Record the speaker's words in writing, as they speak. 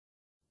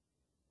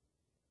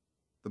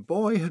The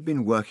boy had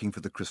been working for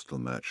the crystal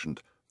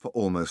merchant for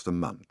almost a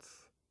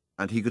month,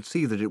 and he could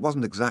see that it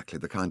wasn't exactly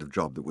the kind of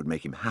job that would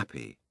make him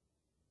happy.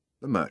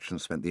 The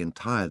merchant spent the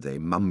entire day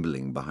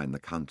mumbling behind the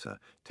counter,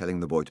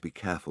 telling the boy to be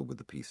careful with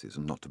the pieces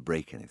and not to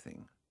break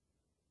anything.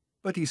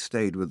 But he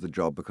stayed with the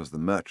job because the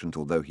merchant,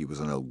 although he was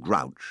an old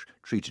grouch,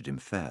 treated him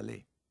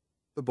fairly.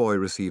 The boy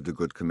received a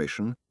good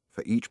commission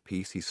for each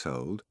piece he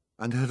sold,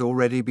 and had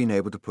already been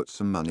able to put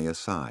some money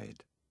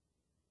aside.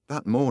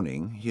 That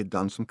morning he had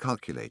done some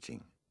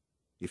calculating.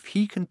 If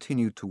he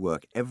continued to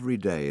work every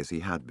day as he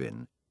had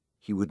been,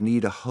 he would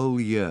need a whole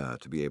year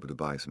to be able to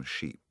buy some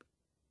sheep.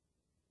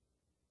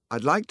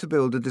 "I'd like to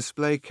build a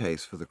display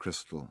case for the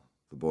crystal,"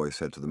 the boy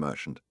said to the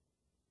merchant.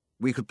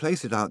 "We could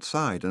place it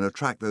outside and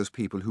attract those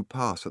people who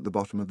pass at the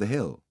bottom of the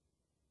hill."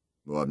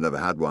 "Well, I've never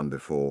had one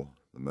before,"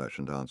 the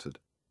merchant answered.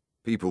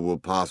 "People will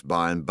pass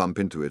by and bump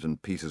into it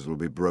and pieces will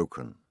be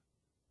broken."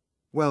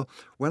 "Well,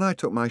 when I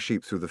took my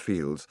sheep through the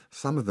fields,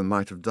 some of them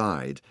might have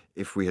died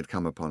if we had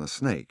come upon a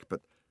snake,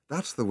 but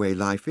that's the way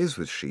life is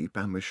with sheep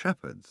and with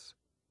shepherds."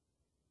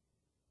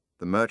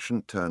 The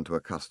merchant turned to a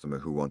customer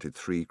who wanted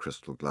 3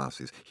 crystal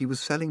glasses. He was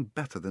selling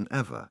better than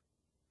ever,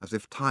 as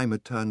if time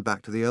had turned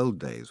back to the old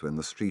days when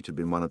the street had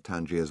been one of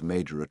Tangier's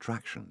major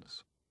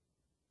attractions.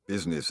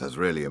 "Business has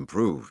really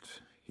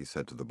improved," he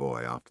said to the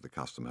boy after the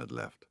customer had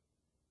left.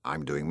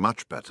 "I'm doing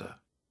much better,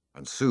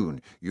 and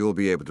soon you'll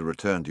be able to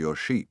return to your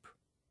sheep.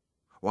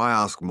 Why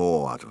ask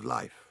more out of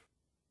life?"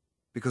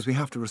 "Because we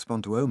have to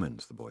respond to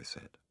omens," the boy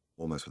said,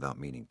 almost without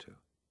meaning to.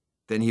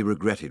 Then he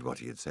regretted what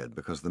he had said,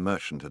 because the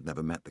merchant had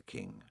never met the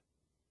king.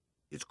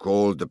 "It's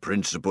called the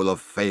principle of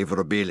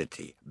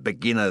favorability,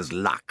 beginner's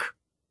luck.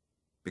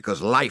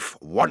 Because life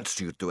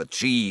wants you to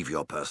achieve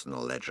your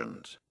personal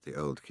legend," the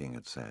old king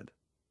had said.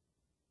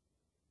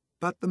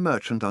 But the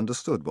merchant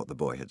understood what the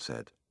boy had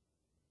said.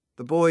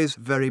 The boy's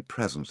very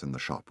presence in the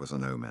shop was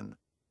an omen,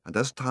 and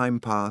as time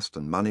passed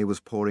and money was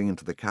pouring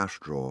into the cash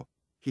drawer,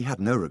 he had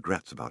no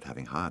regrets about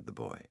having hired the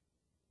boy.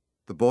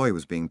 The boy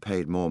was being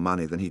paid more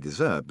money than he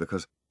deserved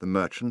because the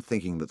merchant,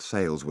 thinking that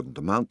sales wouldn't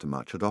amount to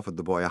much, had offered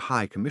the boy a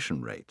high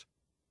commission rate.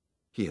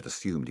 He had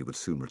assumed he would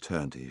soon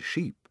return to his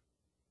sheep.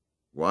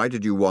 "Why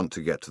did you want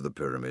to get to the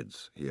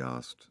pyramids?" he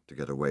asked, to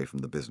get away from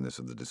the business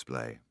of the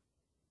display.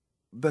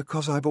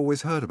 "Because I've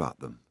always heard about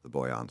them," the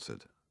boy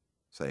answered,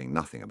 saying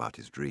nothing about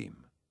his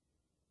dream.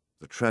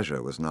 The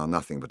treasure was now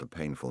nothing but a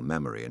painful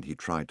memory, and he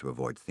tried to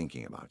avoid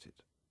thinking about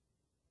it.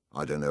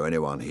 "I don't know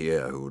anyone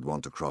here who would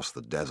want to cross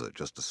the desert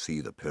just to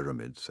see the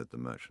pyramids," said the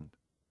merchant.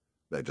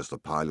 "They're just a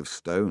pile of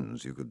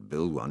stones. You could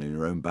build one in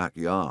your own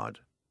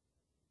backyard."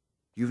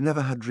 "You've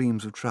never had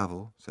dreams of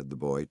travel?" said the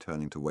boy,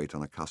 turning to wait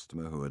on a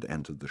customer who had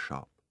entered the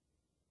shop.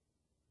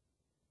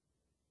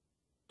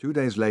 2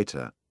 days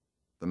later,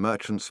 the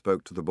merchant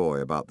spoke to the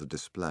boy about the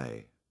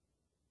display.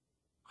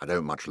 "I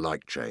don't much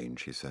like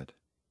change," he said.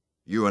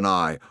 "You and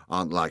I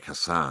aren't like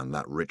Hassan,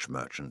 that rich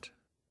merchant.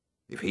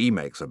 If he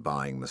makes a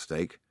buying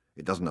mistake,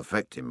 it doesn't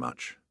affect him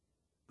much.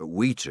 But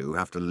we two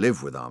have to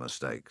live with our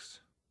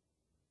mistakes."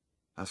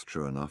 That's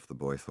true enough, the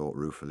boy thought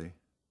ruefully.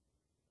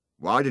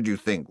 "Why did you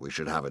think we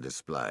should have a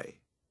display?"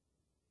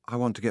 "I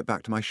want to get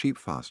back to my sheep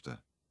faster.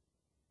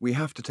 We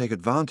have to take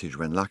advantage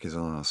when luck is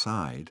on our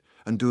side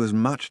and do as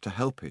much to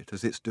help it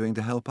as it's doing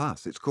to help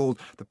us. It's called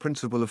the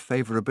principle of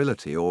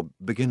favorability, or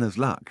beginner's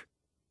luck."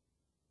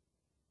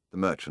 The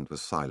merchant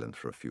was silent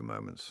for a few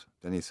moments.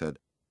 Then he said,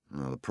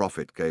 "The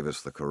Prophet gave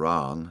us the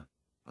Quran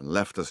and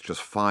left us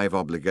just 5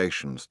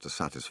 obligations to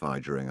satisfy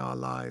during our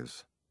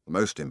lives. The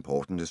most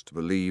important is to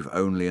believe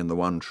only in the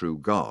one true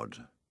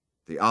God.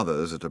 The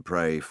others are to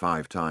pray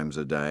 5 times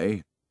a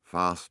day,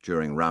 fast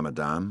during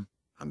Ramadan,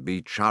 and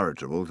be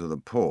charitable to the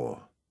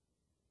poor."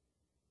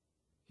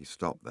 He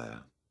stopped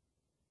there.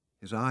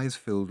 His eyes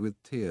filled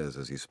with tears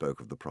as he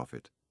spoke of the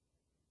Prophet.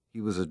 He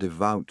was a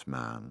devout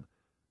man,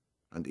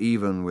 and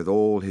even with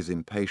all his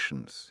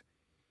impatience,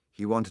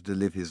 he wanted to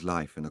live his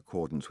life in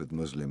accordance with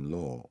Muslim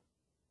law.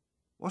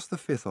 "What's the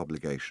 5th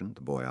obligation?"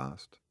 the boy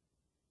asked.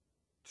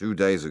 2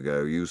 days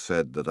ago you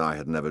said that I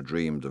had never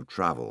dreamed of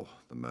travel,"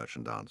 the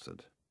merchant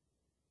answered.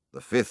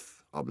 "The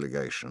 5th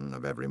obligation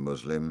of every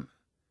Muslim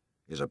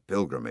is a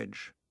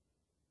pilgrimage.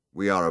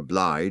 We are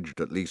obliged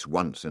at least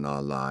once in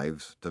our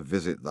lives to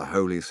visit the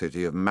holy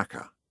city of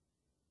Mecca.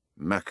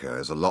 Mecca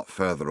is a lot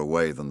further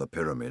away than the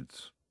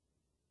pyramids.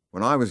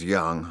 When I was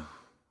young,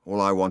 all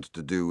I wanted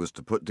to do was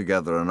to put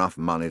together enough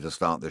money to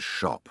start this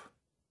shop.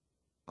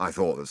 I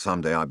thought that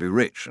someday I'd be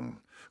rich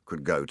and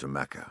could go to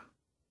Mecca.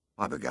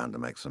 I began to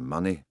make some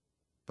money,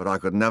 but I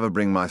could never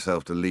bring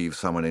myself to leave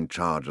someone in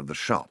charge of the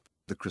shop.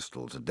 The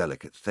crystals are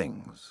delicate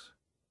things.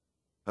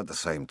 At the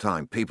same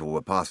time, people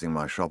were passing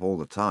my shop all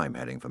the time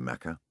heading for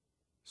Mecca.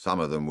 Some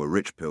of them were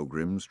rich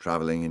pilgrims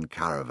travelling in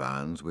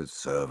caravans with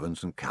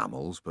servants and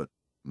camels, but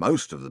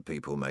most of the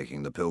people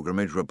making the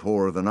pilgrimage were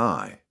poorer than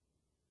I.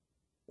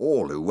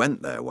 All who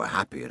went there were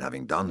happy at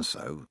having done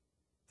so.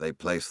 They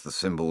placed the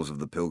symbols of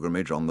the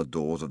pilgrimage on the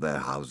doors of their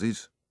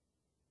houses.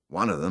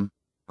 One of them,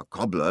 a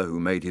cobbler who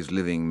made his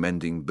living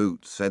mending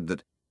boots, said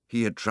that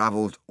he had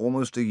travelled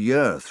almost a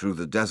year through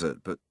the desert,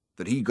 but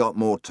that he got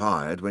more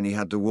tired when he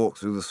had to walk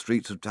through the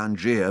streets of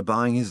Tangier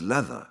buying his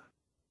leather.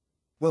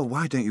 Well,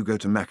 why don't you go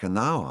to Mecca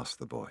now? Asked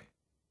the boy.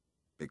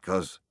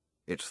 Because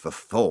it's the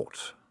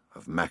thought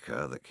of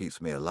Mecca that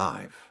keeps me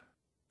alive.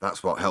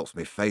 That's what helps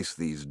me face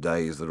these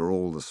days that are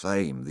all the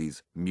same,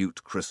 these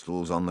mute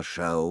crystals on the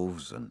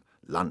shelves and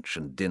lunch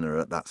and dinner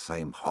at that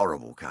same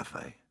horrible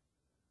cafe.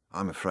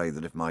 I'm afraid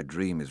that if my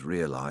dream is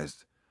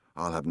realized,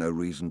 I'll have no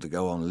reason to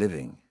go on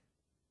living.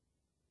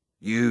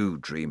 You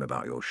dream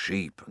about your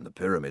sheep and the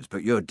pyramids,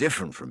 but you're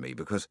different from me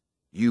because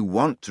you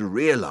want to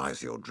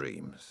realize your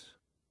dreams.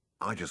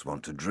 I just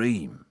want to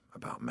dream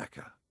about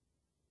Mecca.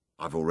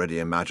 I've already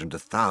imagined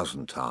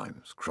 1,000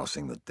 times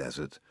crossing the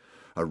desert,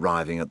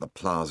 arriving at the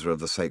plaza of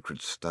the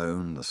sacred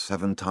stone, the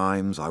 7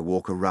 times I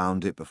walk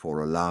around it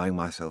before allowing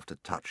myself to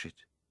touch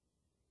it.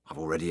 I've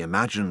already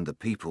imagined the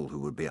people who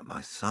would be at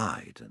my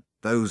side, and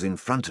those in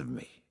front of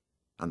me,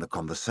 and the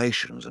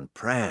conversations and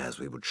prayers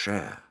we would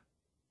share.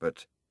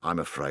 But I'm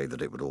afraid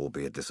that it would all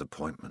be a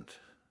disappointment.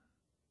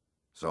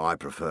 So I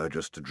prefer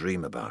just to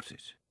dream about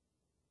it.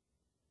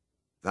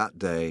 That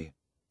day,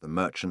 the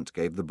merchant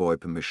gave the boy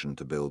permission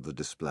to build the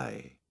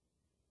display.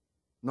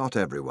 Not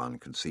everyone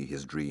can see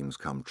his dreams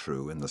come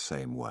true in the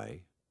same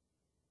way.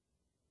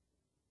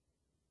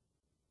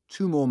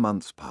 2 more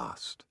months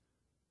passed,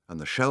 and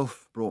the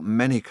shelf brought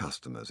many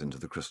customers into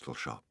the crystal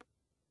shop.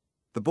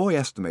 The boy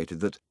estimated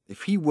that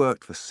if he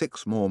worked for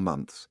 6 more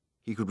months,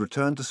 he could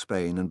return to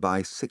Spain and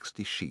buy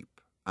 60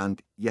 sheep,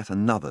 and yet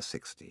another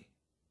 60.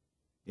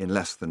 In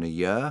less than a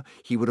year,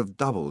 he would have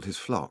doubled his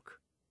flock,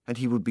 and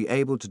he would be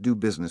able to do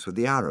business with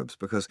the Arabs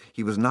because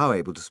he was now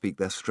able to speak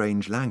their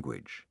strange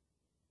language.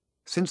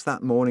 Since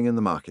that morning in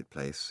the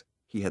marketplace,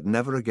 he had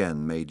never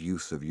again made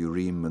use of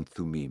Urim and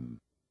Thummim,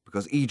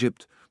 because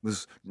Egypt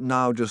was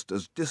now just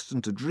as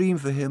distant a dream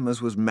for him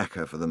as was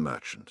Mecca for the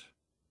merchant.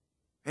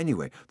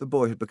 Anyway, the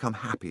boy had become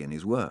happy in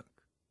his work,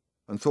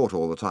 and thought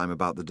all the time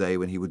about the day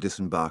when he would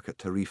disembark at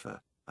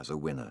Tarifa as a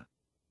winner.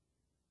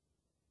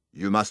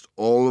 "You must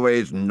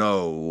always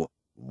know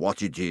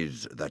what it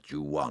is that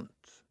you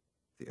want,"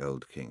 the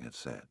old king had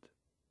said.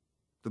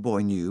 The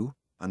boy knew,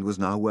 and was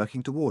now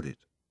working toward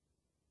it.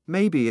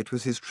 Maybe it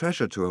was his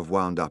treasure to have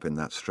wound up in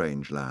that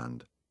strange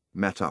land,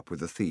 met up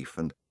with a thief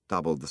and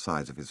doubled the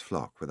size of his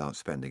flock without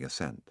spending a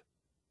cent.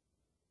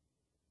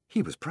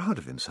 He was proud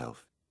of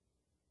himself.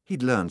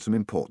 He'd learned some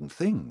important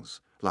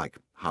things, like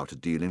how to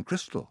deal in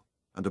crystal,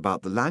 and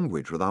about the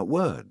language without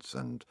words,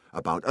 and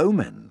about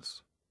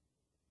omens.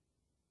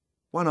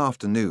 One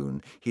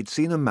afternoon, he'd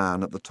seen a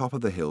man at the top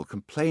of the hill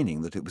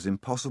complaining that it was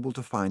impossible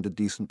to find a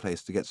decent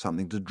place to get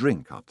something to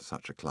drink after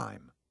such a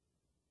climb.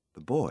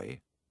 The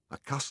boy,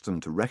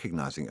 accustomed to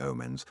recognizing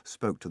omens,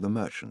 spoke to the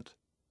merchant.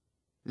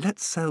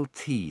 "Let's sell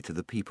tea to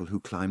the people who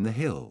climb the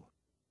hill."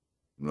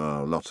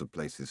 "Oh, lots of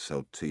places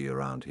sell tea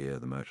around here,"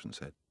 the merchant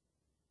said.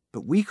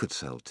 "But we could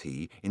sell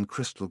tea in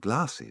crystal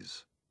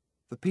glasses.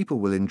 The people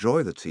will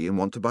enjoy the tea and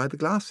want to buy the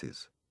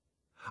glasses.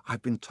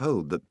 I've been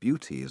told that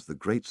beauty is the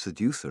great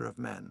seducer of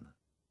men."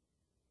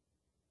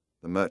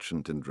 The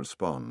merchant didn't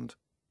respond,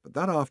 but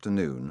that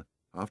afternoon,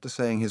 after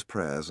saying his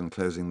prayers and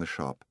closing the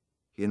shop,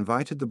 he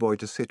invited the boy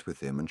to sit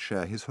with him and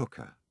share his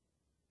hookah,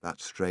 that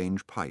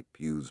strange pipe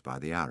used by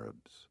the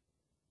Arabs.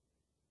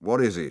 "What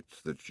is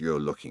it that you're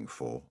looking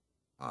for?"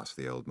 asked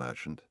the old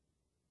merchant.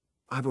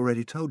 "I've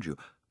already told you.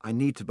 I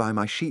need to buy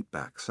my sheep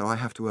back, so I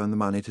have to earn the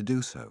money to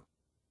do so."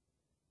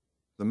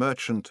 The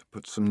merchant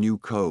put some new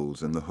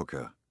coals in the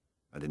hookah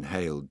and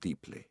inhaled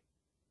deeply.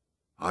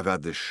 "I've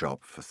had this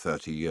shop for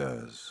 30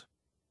 years.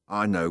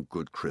 I know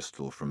good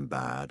crystal from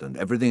bad, and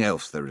everything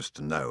else there is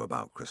to know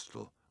about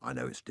crystal. I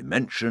know its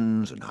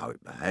dimensions and how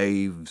it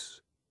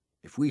behaves.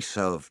 If we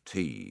serve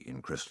tea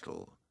in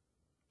crystal,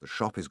 the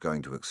shop is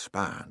going to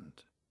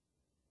expand,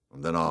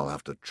 and then I'll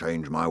have to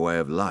change my way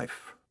of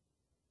life."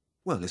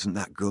 "Well, isn't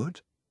that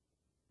good?"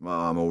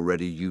 "I'm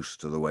already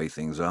used to the way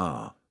things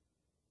are.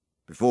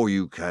 Before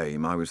you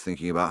came, I was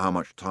thinking about how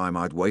much time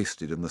I'd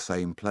wasted in the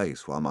same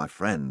place while my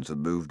friends had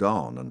moved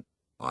on and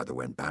either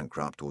went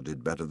bankrupt or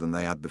did better than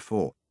they had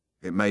before.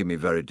 It made me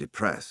very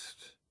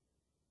depressed.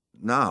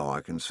 Now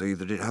I can see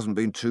that it hasn't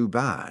been too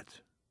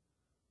bad.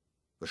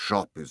 The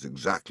shop is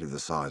exactly the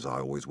size I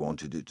always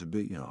wanted it to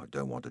be. I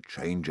don't want to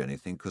change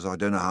anything because I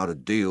don't know how to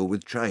deal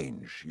with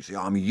change. You see,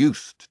 I'm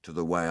used to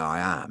the way I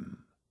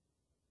am."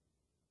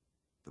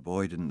 The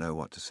boy didn't know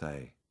what to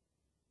say.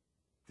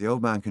 The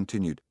old man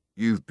continued,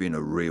 "You've been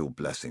a real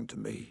blessing to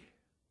me.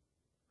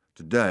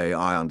 Today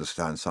I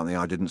understand something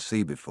I didn't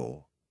see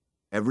before.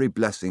 Every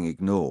blessing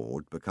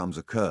ignored becomes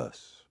a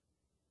curse.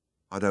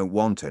 I don't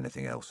want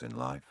anything else in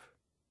life.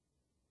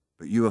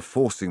 But you are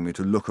forcing me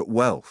to look at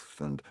wealth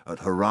and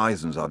at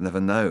horizons I've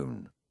never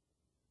known.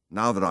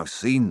 Now that I've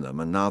seen them,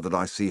 and now that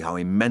I see how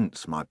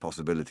immense my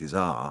possibilities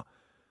are,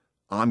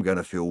 I'm going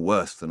to feel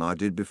worse than I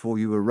did before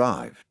you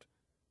arrived.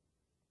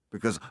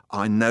 Because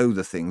I know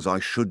the things I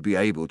should be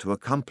able to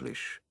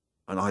accomplish,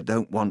 and I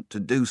don't want to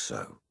do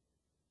so."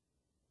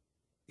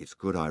 "It's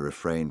good I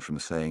refrained from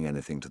saying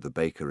anything to the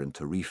baker in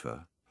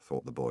Tarifa,"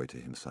 thought the boy to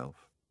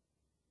himself.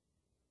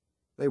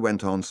 They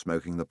went on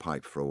smoking the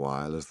pipe for a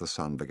while as the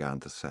sun began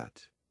to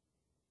set.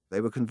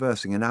 They were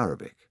conversing in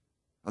Arabic,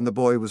 and the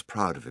boy was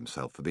proud of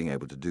himself for being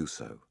able to do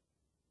so.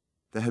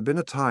 There had been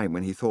a time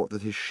when he thought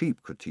that his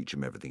sheep could teach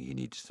him everything he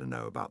needed to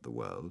know about the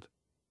world,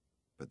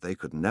 but they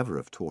could never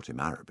have taught him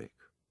Arabic.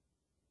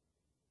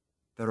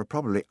 There are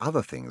probably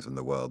other things in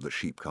the world that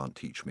sheep can't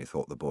teach me,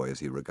 thought the boy as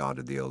he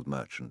regarded the old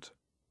merchant.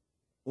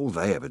 All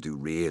they ever do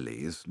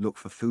really is look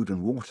for food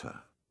and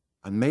water,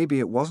 and maybe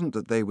it wasn't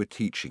that they were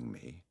teaching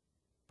me,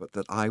 but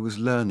that I was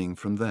learning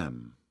from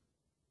them.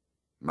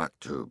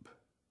 Maktub,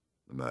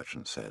 the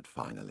merchant said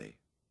finally.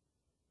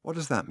 What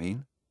does that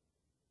mean?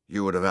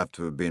 You would have had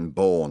to have been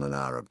born an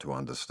Arab to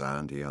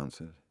understand, he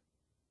answered.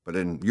 But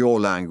in your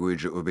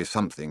language it would be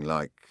something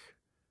like,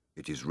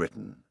 it is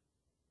written.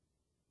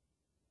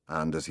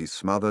 And as he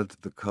smothered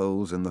the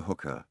coals in the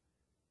hookah,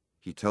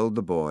 he told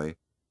the boy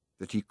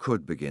that he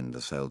could begin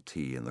to sell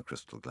tea in the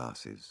crystal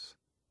glasses.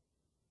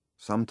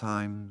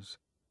 Sometimes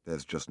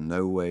there's just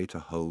no way to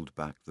hold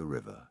back the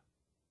river.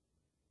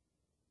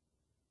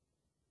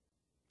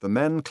 The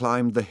men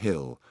climbed the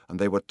hill, and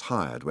they were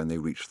tired when they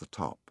reached the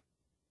top.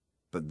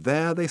 But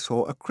there they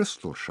saw a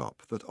crystal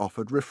shop that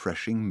offered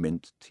refreshing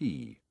mint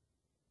tea.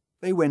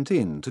 They went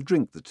in to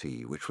drink the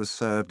tea, which was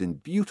served in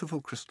beautiful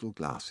crystal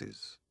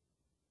glasses.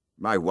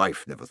 My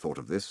wife never thought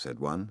of this, said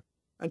one,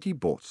 and he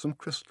bought some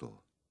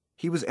crystal.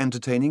 He was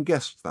entertaining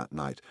guests that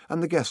night,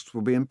 and the guests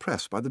would be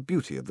impressed by the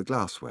beauty of the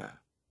glassware.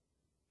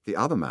 The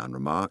other man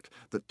remarked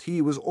that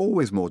tea was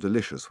always more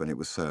delicious when it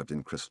was served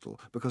in crystal,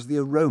 because the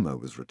aroma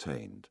was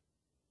retained.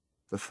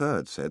 The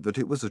third said that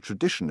it was a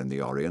tradition in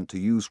the Orient to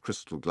use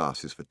crystal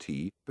glasses for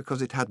tea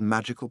because it had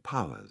magical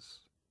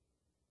powers.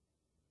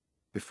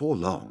 Before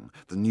long,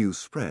 the news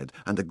spread,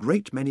 and a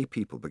great many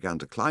people began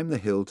to climb the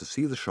hill to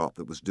see the shop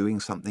that was doing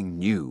something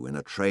new in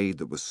a trade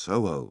that was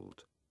so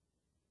old.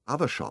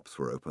 Other shops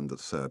were opened that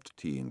served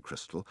tea in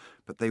crystal,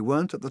 but they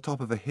weren't at the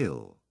top of a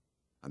hill,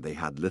 and they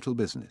had little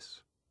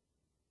business.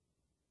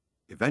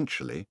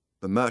 Eventually,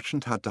 the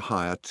merchant had to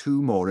hire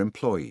 2 more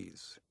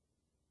employees.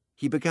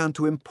 He began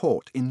to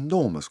import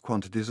enormous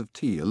quantities of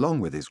tea along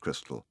with his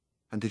crystal,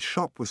 and his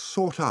shop was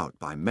sought out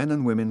by men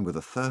and women with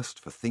a thirst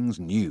for things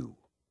new.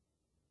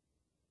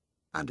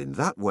 And in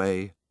that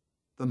way,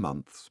 the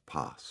months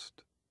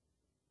passed.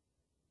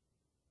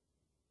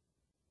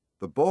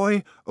 The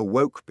boy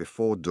awoke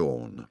before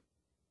dawn.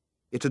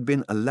 It had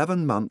been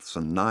 11 months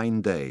and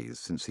 9 days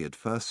since he had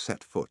first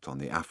set foot on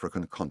the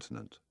African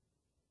continent.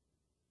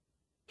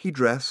 He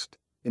dressed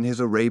in his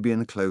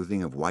Arabian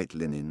clothing of white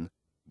linen,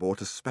 bought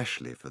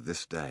especially for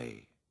this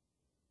day.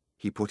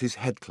 He put his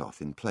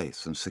headcloth in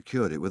place and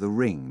secured it with a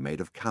ring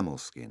made of camel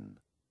skin.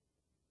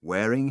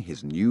 Wearing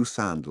his new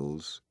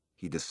sandals,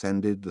 he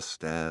descended the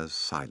stairs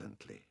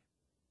silently.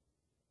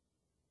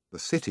 The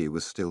city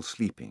was still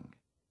sleeping.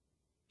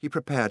 He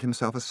prepared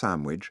himself a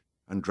sandwich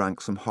and drank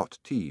some hot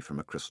tea from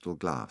a crystal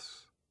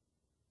glass.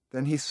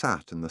 Then he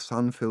sat in the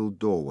sun-filled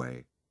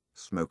doorway,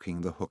 smoking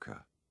the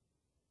hookah.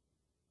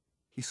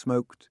 He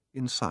smoked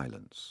in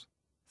silence,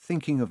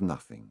 thinking of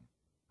nothing,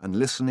 and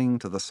listening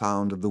to the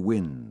sound of the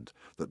wind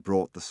that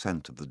brought the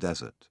scent of the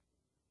desert.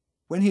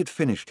 When he had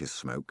finished his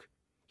smoke,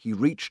 he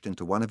reached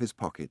into one of his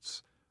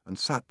pockets and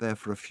sat there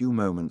for a few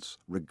moments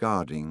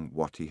regarding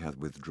what he had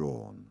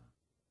withdrawn.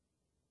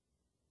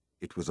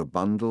 It was a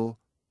bundle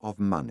of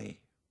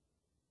money,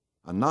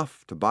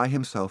 enough to buy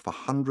himself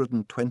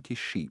 120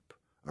 sheep,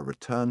 a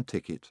return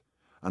ticket,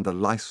 and a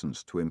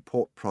license to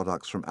import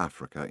products from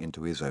Africa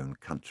into his own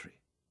country.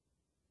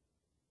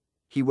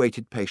 He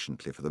waited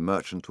patiently for the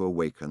merchant to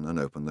awaken and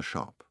open the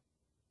shop.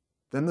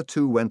 Then the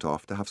two went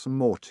off to have some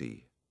more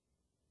tea.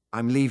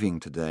 "I'm leaving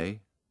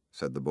today,"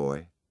 said the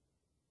boy.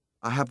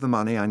 "I have the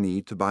money I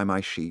need to buy my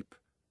sheep,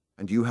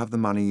 and you have the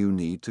money you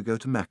need to go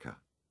to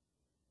Mecca."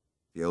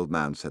 The old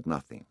man said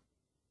nothing.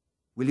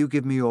 "Will you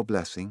give me your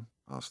blessing?"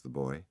 asked the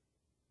boy.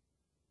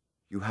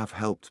 "You have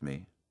helped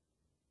me."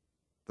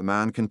 The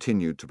man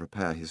continued to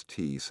prepare his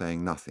tea,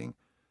 saying nothing.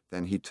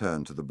 Then he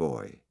turned to the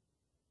boy.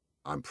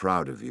 "I'm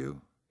proud of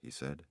you," he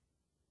said.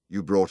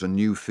 "You brought a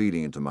new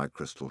feeling into my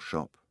crystal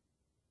shop.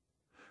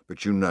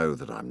 But you know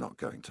that I'm not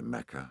going to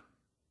Mecca,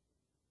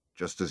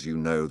 just as you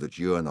know that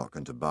you're not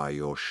going to buy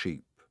your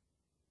sheep."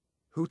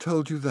 "Who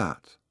told you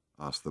that?"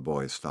 asked the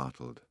boy,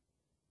 startled.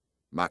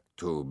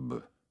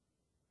 "Maktub,"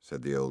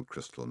 said the old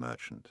crystal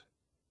merchant.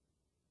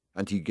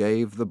 And he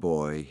gave the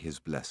boy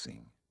his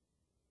blessing.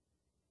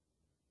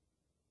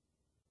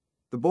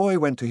 The boy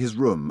went to his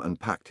room and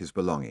packed his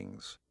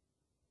belongings.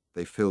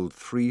 They filled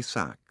 3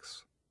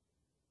 sacks.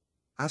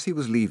 As he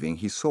was leaving,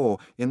 he saw,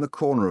 in the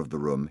corner of the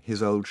room,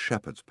 his old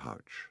shepherd's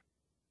pouch.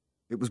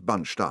 It was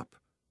bunched up,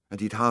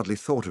 and he'd hardly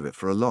thought of it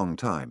for a long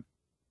time.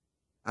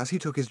 As he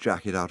took his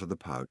jacket out of the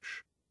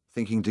pouch,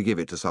 thinking to give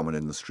it to someone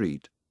in the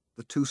street,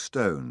 the 2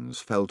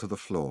 stones fell to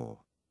the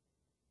floor,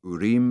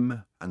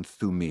 Urim and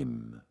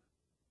Thummim.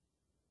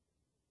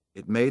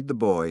 It made the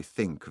boy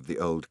think of the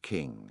old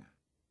king,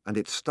 and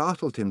it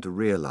startled him to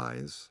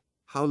realize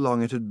how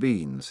long it had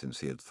been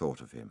since he had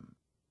thought of him.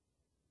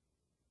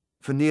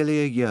 For nearly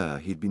a year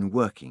he'd been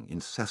working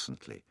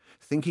incessantly,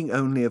 thinking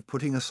only of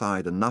putting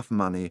aside enough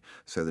money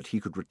so that he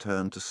could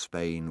return to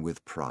Spain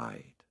with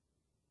pride.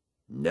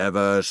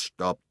 "Never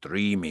stop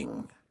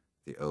dreaming,"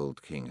 the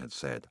old king had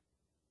said.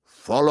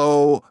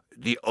 "Follow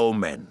the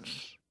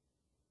omens."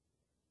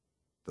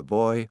 The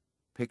boy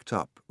picked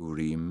up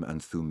Urim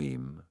and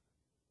Thummim,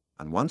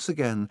 and once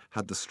again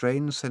had the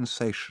strange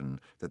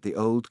sensation that the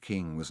old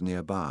king was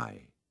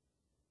nearby.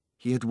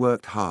 He had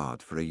worked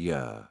hard for a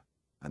year,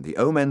 and the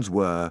omens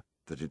were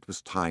that it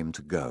was time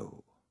to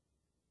go.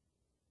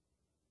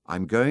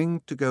 "I'm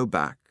going to go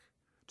back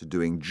to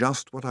doing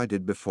just what I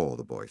did before,"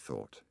 the boy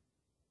thought,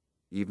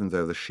 even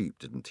though the sheep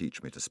didn't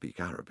teach me to speak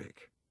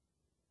Arabic.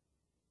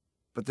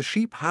 But the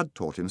sheep had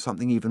taught him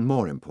something even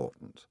more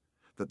important,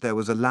 that there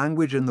was a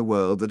language in the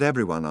world that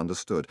everyone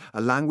understood,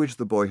 a language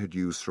the boy had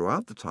used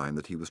throughout the time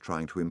that he was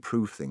trying to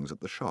improve things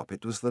at the shop.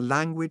 It was the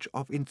language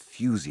of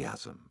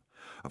enthusiasm,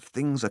 of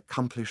things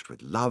accomplished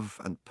with love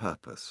and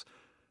purpose,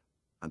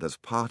 and as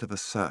part of a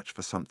search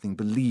for something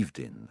believed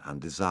in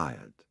and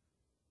desired.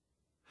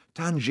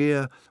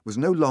 Tangier was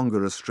no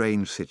longer a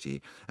strange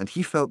city, and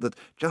he felt that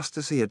just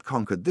as he had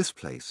conquered this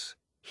place,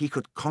 he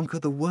could conquer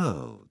the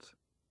world.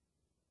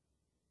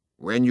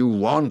 "When you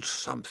want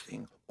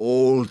something,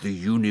 all the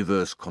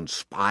universe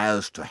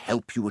conspires to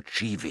help you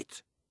achieve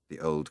it," the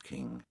old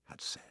king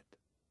had said.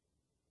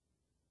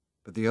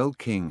 But the old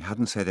king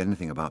hadn't said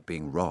anything about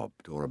being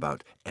robbed, or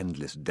about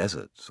endless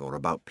deserts, or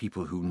about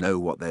people who know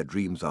what their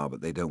dreams are but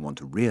they don't want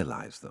to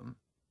realize them.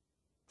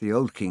 The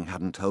old king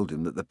hadn't told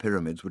him that the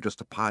pyramids were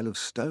just a pile of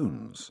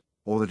stones,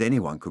 or that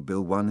anyone could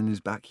build one in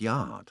his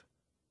backyard.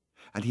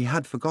 And he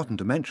had forgotten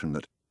to mention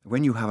that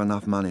when you have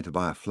enough money to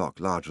buy a flock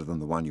larger than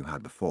the one you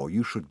had before,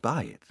 you should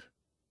buy it.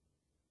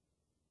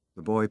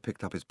 The boy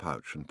picked up his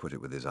pouch and put it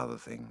with his other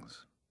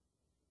things.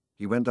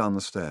 He went down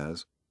the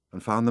stairs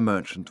and found the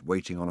merchant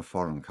waiting on a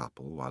foreign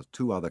couple while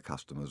two other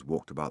customers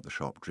walked about the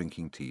shop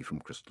drinking tea from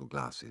crystal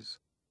glasses.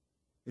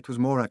 It was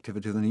more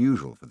activity than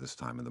usual for this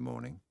time of the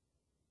morning.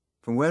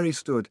 From where he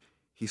stood,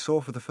 he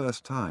saw for the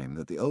first time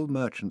that the old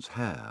merchant's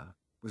hair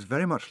was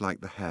very much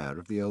like the hair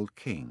of the old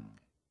king.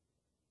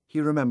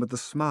 He remembered the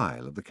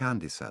smile of the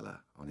candy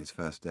seller on his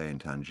first day in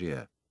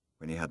Tangier,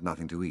 when he had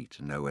nothing to eat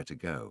and nowhere to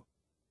go.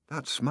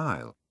 That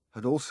smile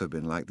had also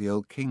been like the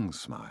old king's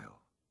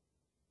smile.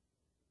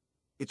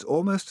 It's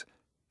almost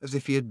as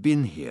if he had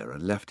been here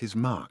and left his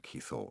mark, he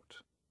thought.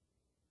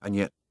 And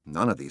yet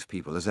none of these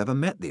people has ever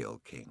met the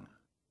old king.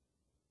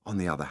 On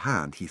the other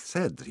hand, he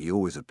said that he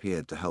always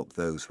appeared to help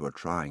those who are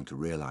trying to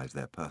realize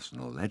their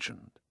personal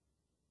legend.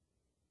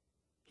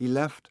 He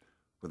left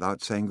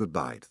without saying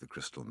goodbye to the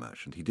crystal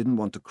merchant. He didn't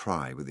want to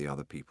cry with the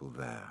other people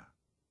there.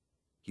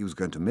 He was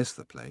going to miss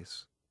the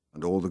place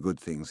and all the good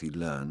things he'd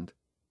learned.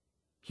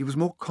 He was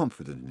more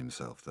confident in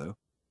himself, though,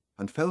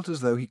 and felt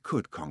as though he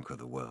could conquer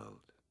the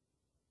world.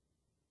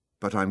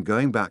 "But I'm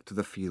going back to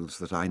the fields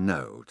that I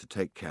know to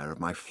take care of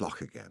my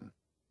flock again."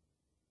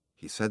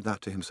 He said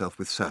that to himself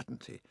with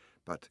certainty,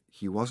 but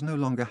he was no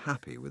longer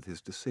happy with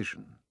his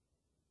decision.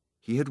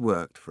 He had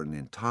worked for an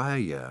entire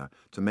year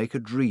to make a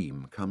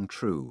dream come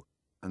true,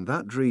 and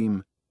that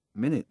dream,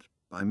 minute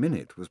by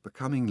minute, was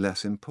becoming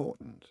less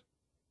important.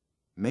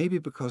 Maybe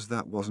because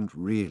that wasn't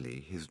really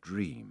his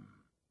dream.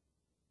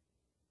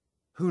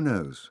 Who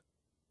knows?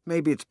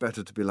 Maybe it's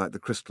better to be like the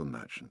crystal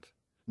merchant.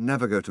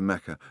 Never go to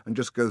Mecca and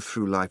just go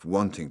through life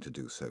wanting to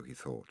do so, he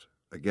thought,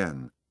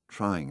 again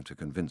trying to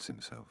convince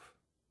himself.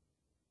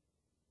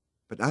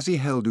 But as he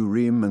held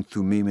Urim and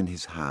Thummim in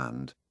his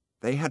hand,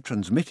 they had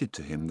transmitted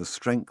to him the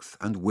strength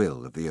and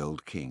will of the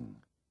old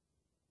king.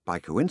 By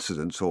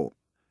coincidence, or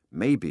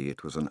maybe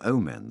it was an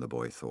omen, the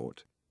boy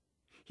thought,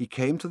 he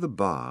came to the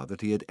bar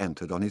that he had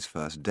entered on his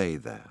first day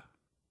there.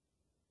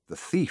 The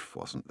thief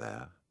wasn't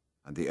there,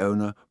 and the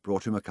owner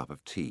brought him a cup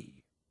of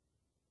tea.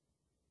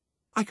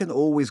 I can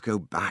always go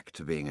back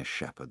to being a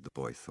shepherd, the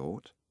boy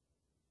thought.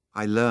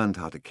 I learned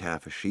how to care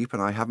for sheep,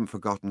 and I haven't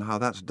forgotten how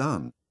that's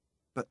done.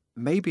 But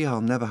maybe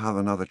I'll never have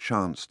another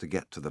chance to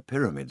get to the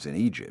pyramids in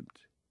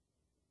Egypt.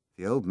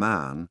 The old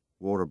man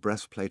wore a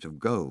breastplate of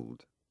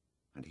gold,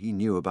 and he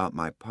knew about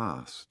my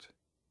past.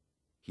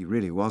 He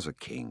really was a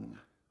king,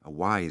 a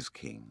wise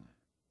king.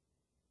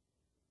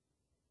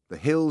 The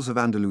hills of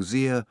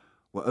Andalusia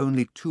were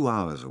only 2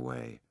 hours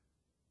away,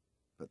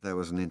 but there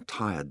was an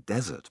entire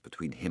desert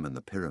between him and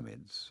the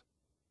pyramids.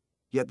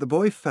 Yet the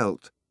boy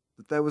felt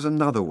that there was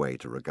another way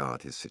to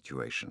regard his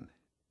situation.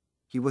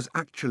 He was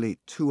actually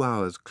 2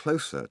 hours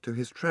closer to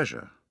his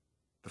treasure.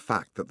 The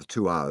fact that the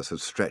 2 hours had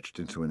stretched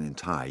into an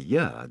entire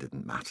year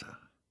didn't matter.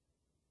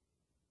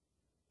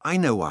 I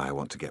know why I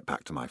want to get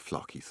back to my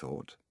flock, he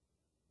thought.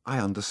 I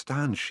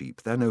understand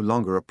sheep. They're no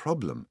longer a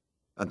problem,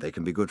 and they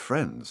can be good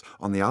friends.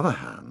 On the other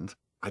hand,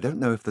 I don't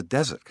know if the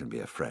desert can be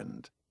a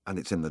friend, and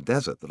it's in the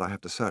desert that I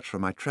have to search for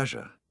my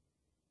treasure.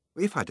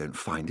 If I don't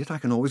find it, I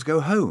can always go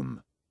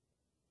home.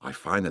 I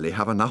finally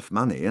have enough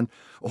money and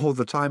all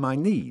the time I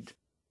need.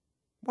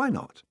 Why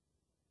not?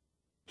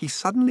 He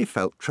suddenly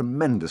felt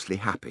tremendously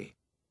happy.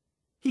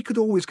 He could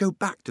always go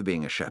back to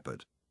being a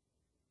shepherd.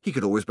 He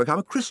could always become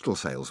a crystal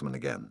salesman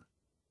again.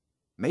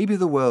 Maybe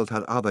the world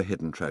had other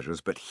hidden treasures,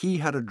 but he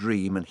had a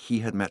dream and he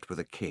had met with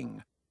a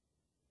king.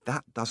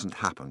 That doesn't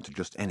happen to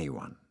just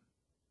anyone.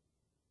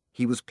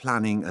 He was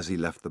planning as he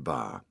left the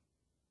bar.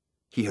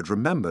 He had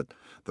remembered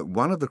that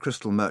one of the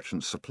crystal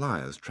merchant's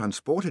suppliers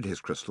transported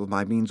his crystal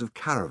by means of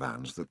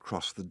caravans that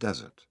crossed the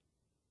desert.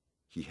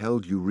 He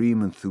held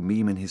Urim and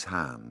Thummim in his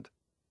hand.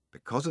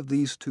 Because of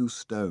these two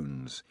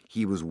stones,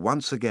 he was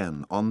once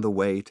again on the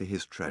way to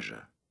his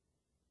treasure.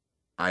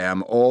 I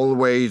am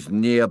always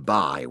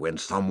nearby when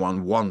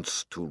someone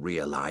wants to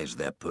realize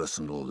their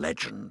personal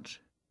legend,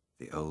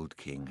 the old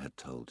king had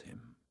told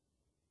him.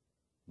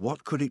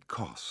 What could it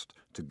cost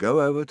to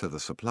go over to the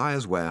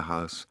supplier's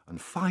warehouse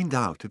and find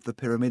out if the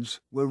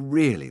pyramids were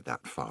really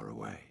that far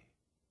away?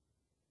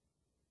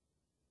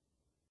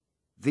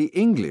 The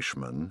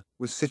Englishman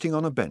was sitting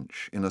on a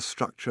bench in a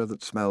structure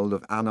that smelled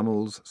of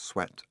animals,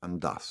 sweat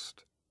and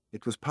dust.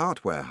 It was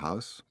part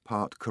warehouse,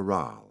 part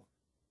corral.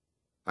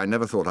 I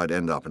never thought I'd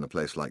end up in a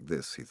place like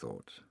this, he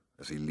thought,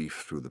 as he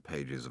leafed through the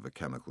pages of a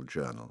chemical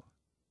journal.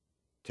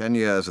 10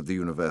 years at the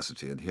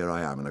university, and here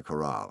I am in a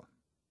corral.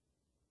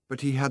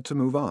 But he had to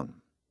move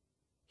on.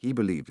 He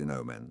believed in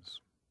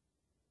omens.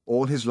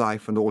 All his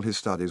life and all his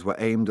studies were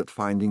aimed at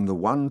finding the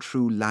one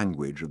true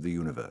language of the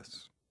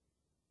universe.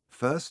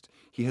 First,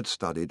 he had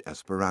studied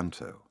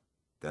Esperanto,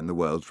 then the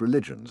world's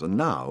religions, and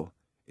now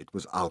it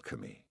was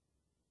alchemy.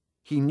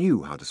 He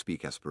knew how to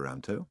speak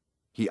Esperanto.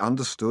 He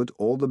understood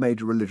all the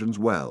major religions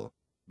well,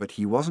 but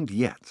he wasn't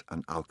yet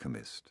an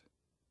alchemist.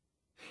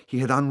 He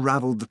had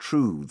unravelled the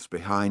truths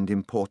behind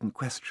important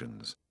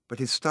questions, but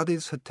his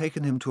studies had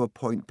taken him to a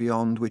point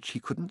beyond which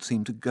he couldn't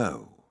seem to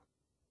go.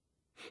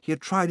 He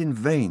had tried in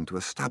vain to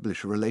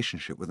establish a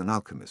relationship with an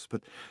alchemist,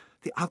 but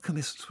the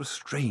alchemists were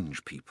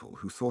strange people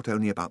who thought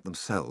only about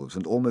themselves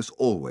and almost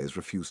always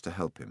refused to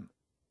help him.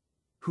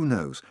 Who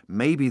knows,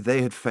 maybe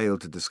they had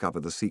failed to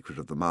discover the secret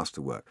of the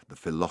masterwork, the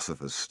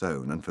philosopher's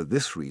stone, and for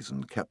this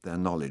reason kept their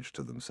knowledge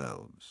to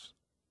themselves.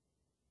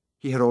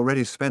 He had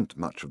already spent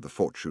much of the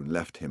fortune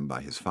left him by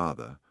his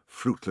father,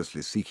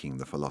 fruitlessly seeking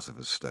the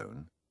philosopher's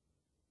stone.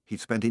 He'd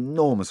spent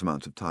enormous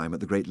amounts of time at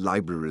the great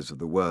libraries of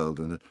the world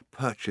and had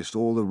purchased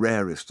all the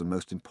rarest and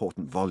most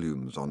important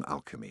volumes on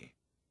alchemy.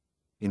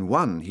 In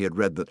one he had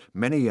read that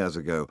many years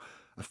ago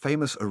a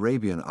famous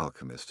Arabian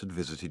alchemist had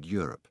visited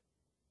Europe.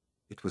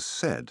 It was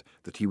said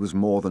that he was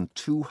more than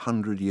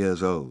 200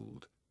 years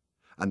old,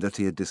 and that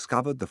he had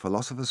discovered the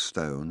philosopher's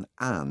stone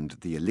and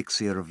the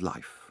elixir of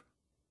life.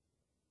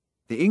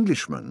 The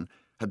Englishman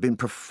had been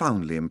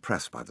profoundly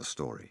impressed by the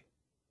story,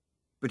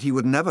 but he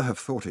would never have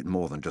thought it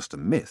more than just a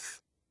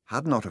myth,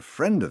 had not a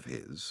friend of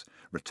his,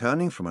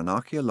 returning from an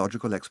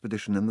archaeological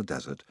expedition in the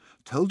desert,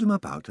 told him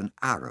about an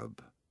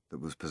Arab that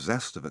was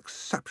possessed of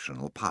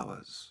exceptional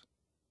powers.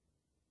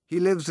 He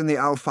lives in the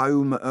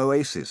Al-Fayoum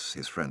oasis,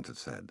 his friend had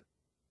said,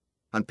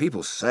 and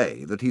people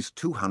say that he's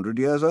 200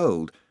 years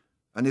old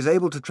and is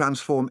able to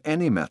transform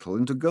any metal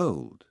into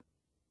gold.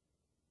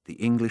 The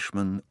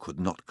Englishman could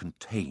not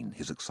contain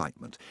his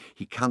excitement.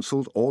 He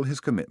cancelled all his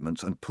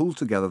commitments and pulled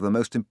together the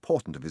most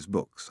important of his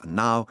books, and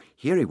now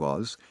here he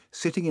was,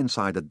 sitting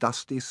inside a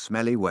dusty,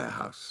 smelly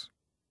warehouse.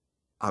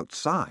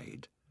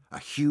 Outside, a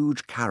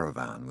huge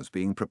caravan was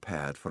being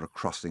prepared for a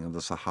crossing of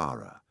the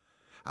Sahara,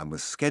 and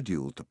was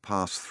scheduled to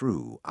pass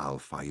through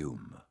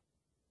Al-Fayoum.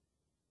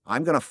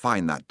 I'm going to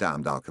find that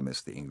damned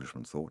alchemist, the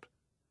Englishman thought,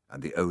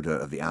 and the odour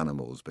of the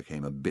animals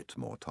became a bit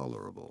more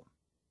tolerable.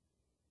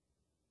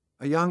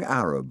 A young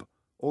Arab,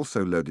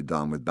 also loaded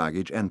down with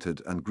baggage,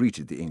 entered and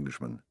greeted the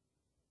Englishman.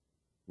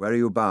 "Where are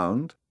you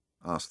bound?"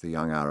 asked the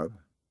young Arab.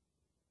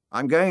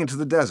 "I'm going into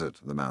the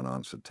desert," the man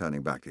answered,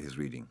 turning back to his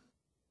reading.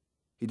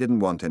 He didn't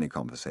want any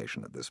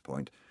conversation at this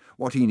point.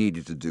 What he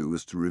needed to do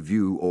was to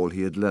review all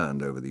he had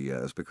learned over the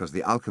years, because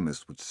the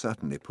alchemist would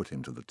certainly put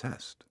him to the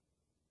test.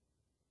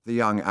 The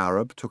young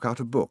Arab took out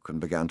a book and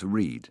began to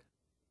read.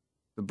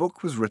 The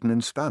book was written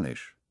in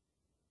Spanish.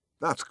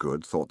 That's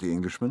good, thought the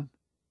Englishman.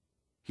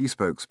 He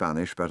spoke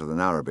Spanish better than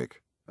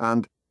Arabic,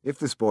 and if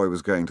this boy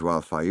was going to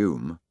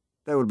Al-Fayoum,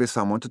 there would be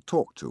someone to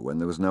talk to when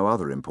there was no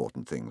other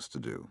important things to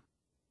do.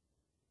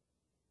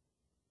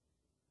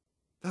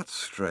 "That's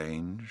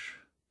strange,"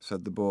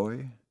 said the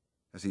boy,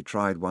 as he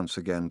tried once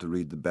again to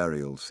read the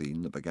burial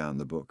scene that began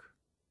the book.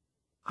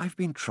 "I've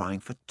been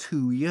trying for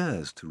 2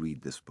 years to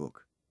read this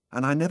book,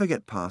 and I never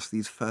get past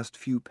these first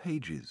few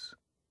pages.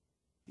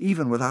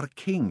 Even without a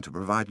king to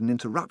provide an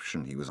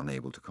interruption, he was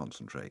unable to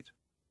concentrate."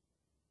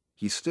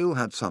 He still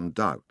had some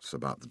doubts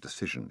about the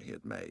decision he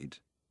had made,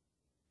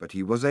 but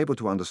he was able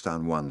to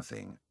understand one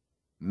thing.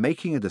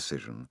 Making a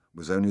decision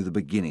was only the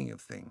beginning of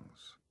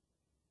things.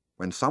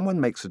 When someone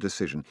makes a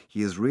decision,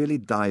 he is really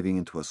diving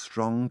into a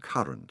strong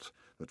current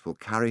that will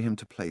carry him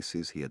to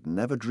places he had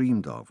never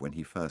dreamed of when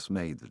he first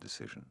made the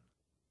decision.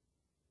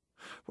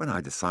 "When I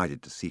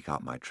decided to seek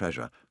out my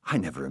treasure, I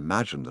never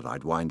imagined that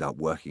I'd wind up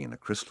working in a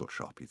crystal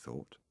shop," he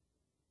thought.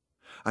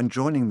 "And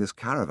joining this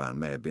caravan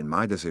may have been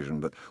my decision,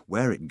 but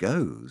where it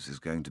goes is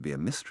going to be a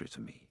mystery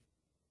to me."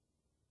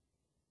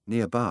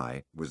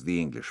 Nearby was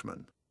the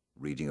Englishman,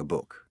 reading a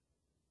book.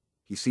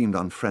 He seemed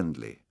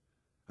unfriendly,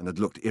 and had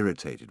looked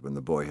irritated when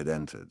the boy had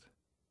entered.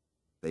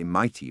 They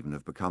might even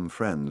have become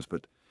friends,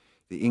 but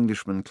the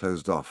Englishman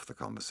closed off the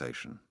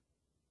conversation.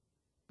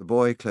 The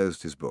boy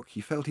closed his book. He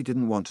felt he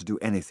didn't want to do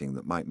anything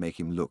that might make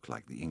him look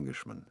like the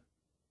Englishman.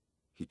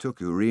 He took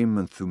Urim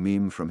and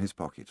Thummim from his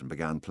pocket and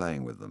began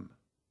playing with them.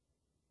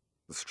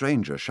 The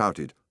stranger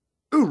shouted,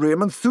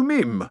 "Urim and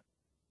Thummim!"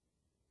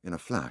 In a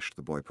flash,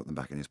 the boy put them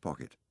back in his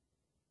pocket.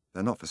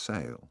 "They're not for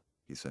sale,"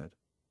 he said.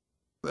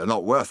 "They're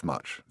not worth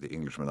much," the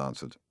Englishman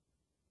answered.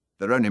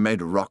 "They're only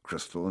made of rock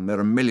crystal, and there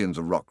are millions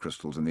of rock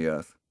crystals in the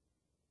earth.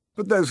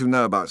 But those who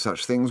know about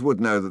such things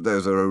would know that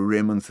those are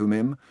Urim and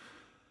Thummim.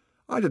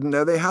 I didn't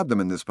know they had them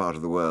in this part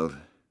of the world."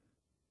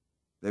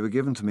 "They were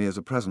given to me as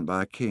a present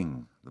by a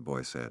king," the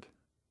boy said.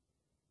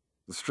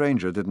 The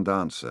stranger didn't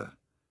answer.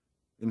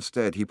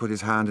 Instead, he put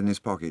his hand in his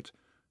pocket,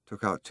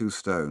 took out 2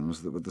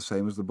 stones that were the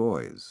same as the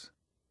boy's.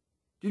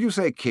 "Did you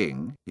say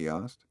king?" he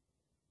asked.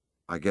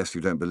 "I guess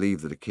you don't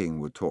believe that a king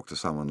would talk to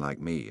someone like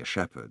me, a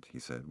shepherd," he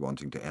said,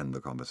 wanting to end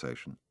the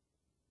conversation.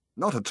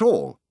 "Not at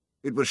all.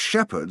 It was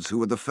shepherds who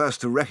were the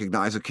first to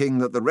recognize a king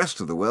that the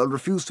rest of the world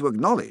refused to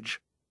acknowledge.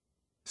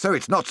 So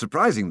it's not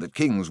surprising that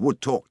kings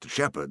would talk to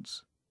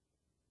shepherds."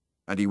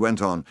 And he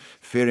went on,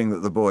 fearing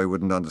that the boy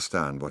wouldn't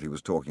understand what he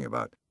was talking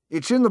about.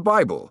 "It's in the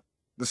Bible,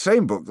 the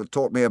same book that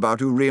taught me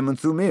about Urim and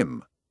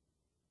Thummim.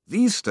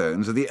 These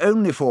stones are the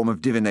only form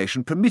of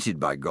divination permitted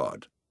by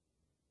God.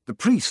 The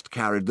priest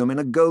carried them in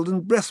a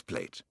golden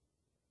breastplate."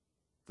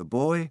 The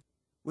boy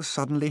was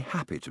suddenly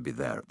happy to be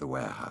there at the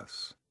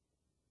warehouse.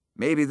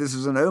 "Maybe this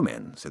is an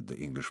omen," said the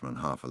Englishman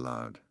half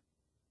aloud.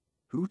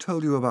 "Who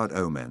told you about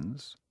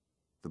omens?"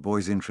 The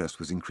boy's interest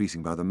was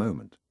increasing by the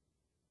moment.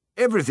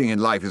 "Everything in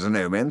life is an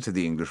omen," said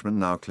the Englishman,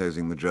 now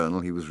closing the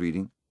journal he was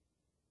reading.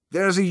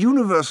 "There is a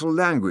universal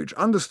language,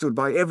 understood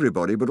by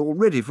everybody but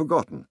already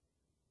forgotten.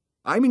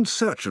 I'm in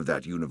search of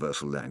that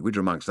universal language,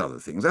 amongst other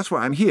things. That's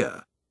why I'm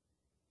here.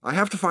 I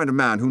have to find a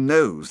man who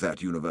knows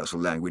that universal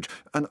language,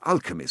 an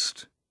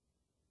alchemist."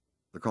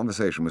 The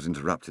conversation was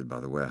interrupted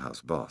by the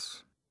warehouse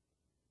boss.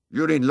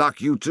 "You're in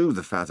luck, you too,"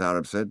 the fat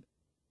Arab said.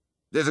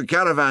 "There's a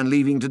caravan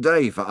leaving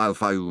today for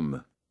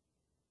Al-Fayoum."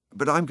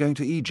 "But I'm going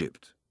to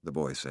Egypt," the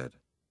boy said.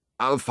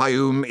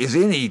 "Al-Fayoum is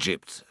in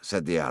Egypt,"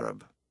 said the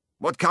Arab.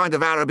 "What kind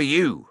of Arab are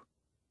you?"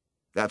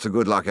 "That's a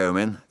good luck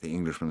omen," the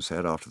Englishman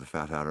said after the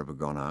fat Arab had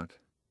gone out.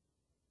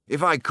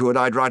 "If I could,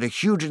 I'd write a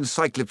huge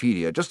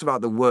encyclopedia just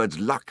about the words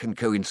luck and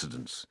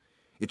coincidence.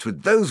 It's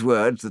with those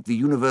words that the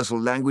universal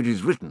language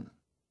is written."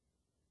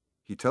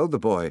 He told the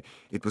boy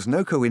it was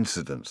no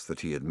coincidence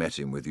that he had met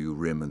him with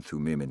Urim and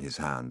Thummim in his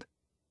hand,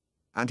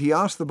 and he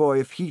asked the boy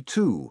if he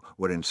too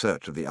were in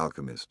search of the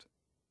alchemist.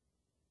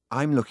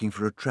 "I'm looking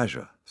for a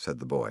treasure," said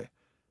the boy,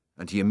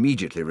 and he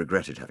immediately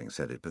regretted having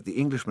said it, but the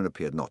Englishman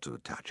appeared not to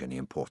attach any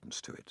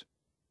importance to it.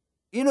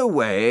 "In a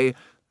way,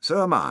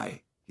 so am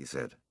I," he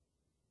said.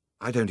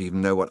 "I don't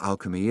even know what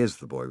alchemy is,"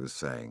 the boy was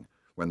saying,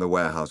 when the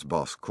warehouse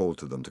boss called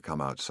to them to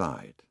come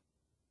outside.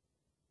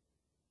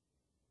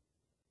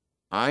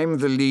 "I'm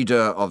the leader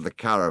of the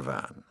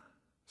caravan,"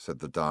 said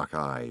the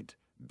dark-eyed,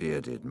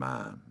 bearded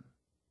man.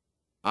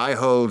 "I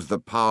hold the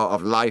power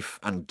of life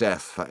and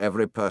death for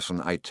every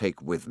person I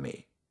take with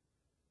me.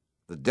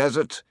 The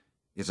desert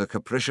is a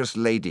capricious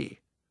lady,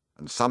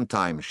 and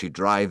sometimes she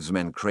drives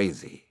men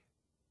crazy."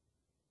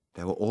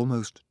 There were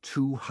almost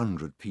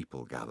 200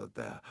 people gathered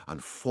there,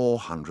 and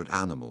 400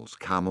 animals,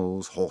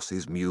 camels,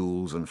 horses,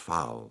 mules, and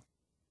fowl.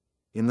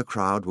 In the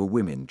crowd were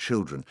women,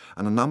 children,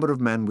 and a number of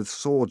men with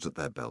swords at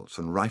their belts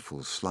and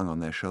rifles slung on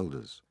their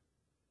shoulders.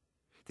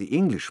 The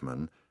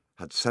Englishman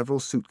had several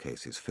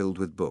suitcases filled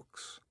with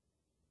books.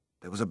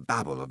 There was a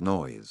babble of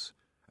noise,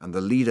 and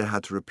the leader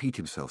had to repeat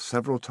himself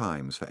several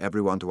times for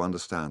everyone to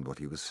understand what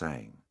he was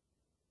saying.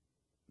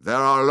 "There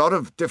are a lot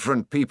of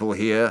different people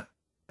here,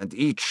 and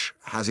each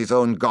has his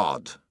own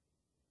god.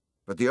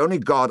 But the only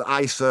God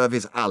I serve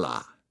is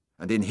Allah,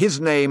 and in his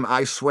name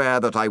I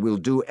swear that I will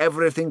do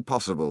everything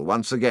possible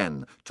once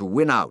again to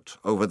win out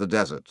over the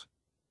desert.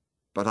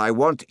 But I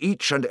want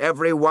each and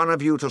every one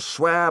of you to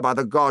swear by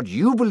the God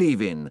you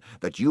believe in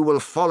that you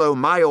will follow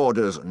my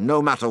orders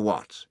no matter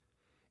what.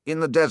 In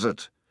the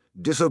desert,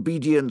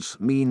 disobedience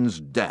means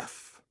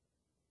death."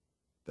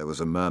 There was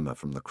a murmur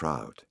from the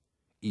crowd.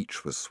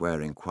 Each was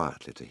swearing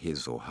quietly to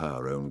his or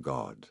her own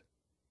God.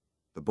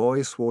 The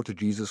boy swore to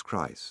Jesus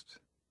Christ.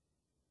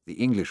 The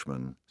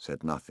Englishman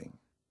said nothing,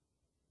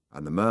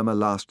 and the murmur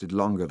lasted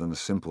longer than a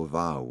simple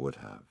vow would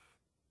have.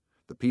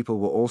 The people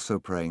were also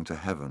praying to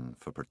heaven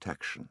for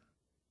protection.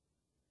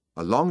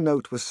 A long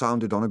note was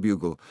sounded on a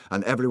bugle,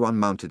 and everyone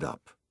mounted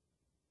up.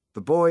 The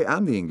boy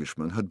and the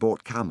Englishman had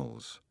bought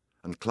camels,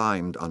 and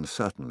climbed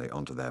uncertainly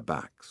onto their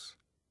backs.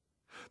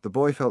 The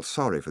boy felt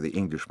sorry for the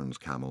Englishman's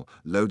camel,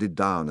 loaded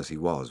down as he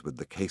was with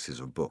the cases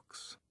of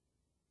books.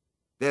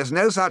 "There's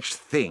no such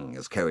thing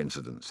as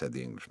coincidence," said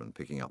the Englishman,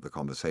 picking up the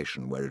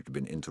conversation where it had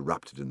been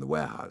interrupted in the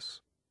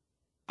warehouse.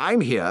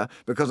 "I'm here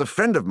because a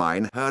friend of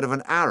mine heard of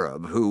an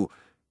Arab who—"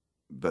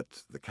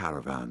 But the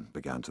caravan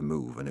began to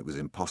move, and it was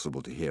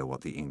impossible to hear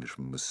what the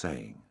Englishman was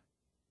saying.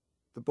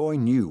 The boy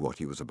knew what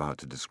he was about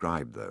to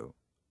describe, though.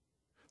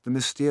 the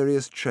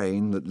mysterious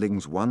chain that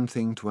links one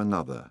thing to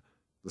another,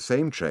 the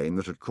same chain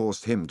that had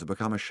caused him to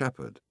become a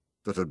shepherd,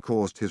 that had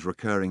caused his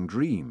recurring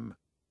dream,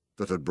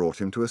 that had brought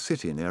him to a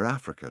city near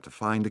Africa to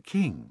find a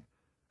king,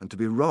 and to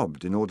be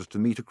robbed in order to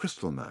meet a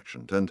crystal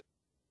merchant. And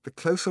the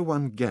closer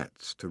one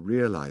gets to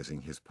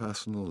realizing his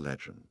personal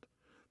legend,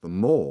 the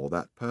more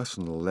that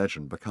personal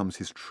legend becomes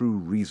his true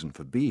reason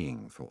for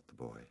being, thought the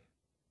boy.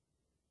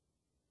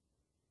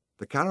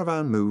 The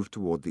caravan moved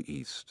toward the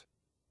east.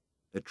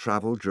 It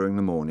travelled during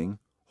the morning,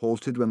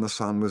 halted when the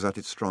sun was at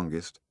its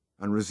strongest,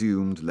 and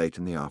resumed late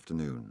in the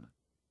afternoon.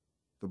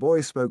 The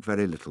boy spoke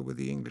very little with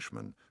the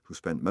Englishman, who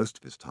spent most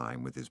of his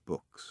time with his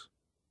books.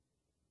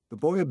 The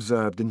boy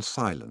observed in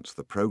silence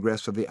the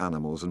progress of the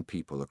animals and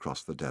people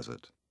across the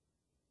desert.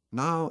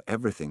 Now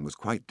everything was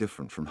quite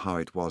different from how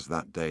it was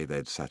that day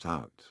they'd set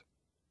out.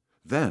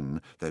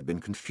 Then there'd been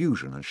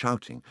confusion and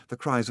shouting, the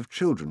cries of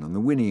children and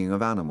the whinnying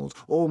of animals,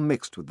 all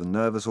mixed with the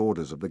nervous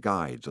orders of the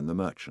guides and the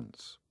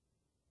merchants.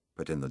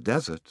 But in the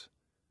desert,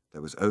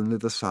 there was only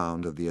the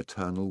sound of the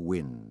eternal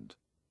wind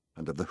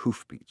and of the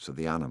hoofbeats of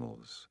the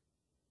animals.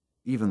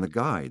 Even the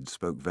guides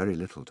spoke very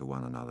little to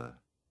one another.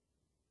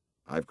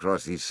 "I've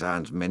crossed these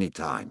sands many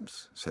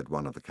times," said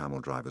one of the camel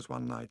drivers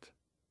one night.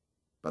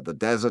 "But the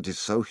desert is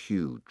so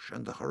huge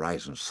and the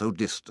horizon so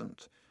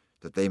distant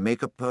that they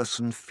make a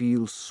person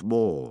feel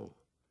small,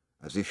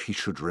 as if he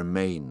should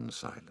remain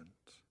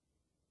silent."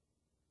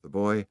 The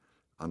boy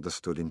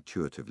understood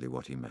intuitively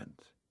what he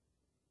meant,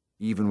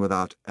 even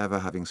without ever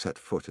having set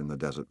foot in the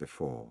desert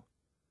before.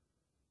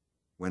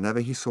 Whenever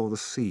he saw the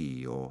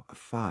sea or a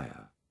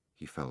fire,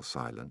 he fell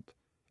silent,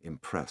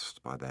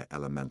 impressed by their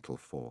elemental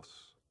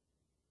force.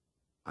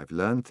 "I've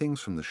learned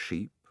things from the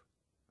sheep,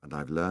 and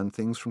I've learned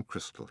things from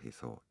crystal," he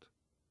thought.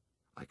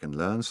 "I can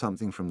learn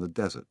something from the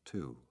desert,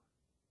 too.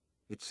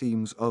 It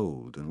seems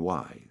old and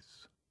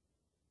wise."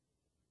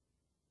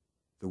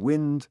 The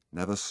wind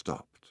never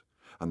stopped,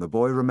 and the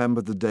boy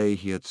remembered the day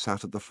he had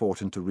sat at the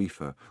fort in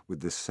Tarifa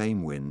with this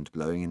same wind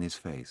blowing in his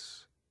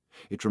face.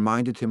 It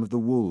reminded him of the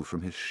wool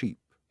from his sheep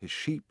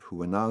who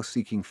were now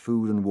seeking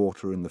food and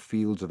water in the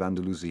fields of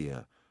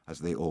Andalusia, as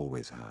they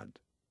always had.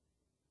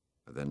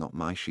 "But they're not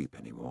my sheep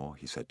anymore,"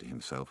 he said to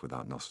himself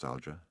without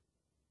nostalgia.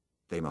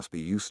 "They must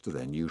be used to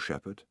their new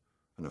shepherd,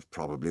 and have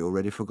probably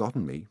already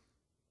forgotten me.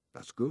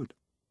 That's good."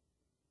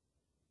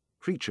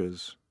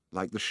 Creatures,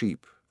 like the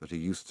sheep that are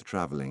used to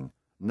travelling,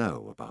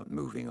 know about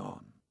moving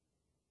on.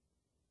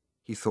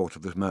 He thought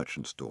of the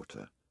merchant's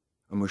daughter,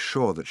 and was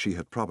sure that she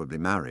had probably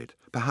married,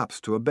 perhaps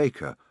to a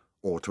baker,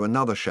 or to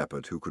another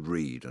shepherd who could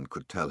read and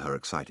could tell her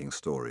exciting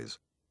stories.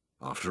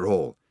 After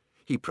all,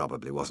 he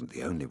probably wasn't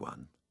the only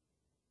one.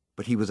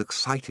 But he was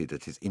excited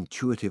at his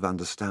intuitive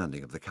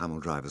understanding of the camel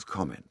driver's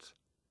comment.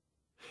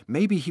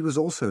 Maybe he was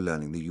also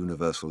learning the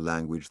universal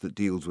language that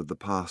deals with the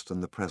past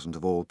and the present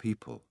of all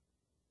people.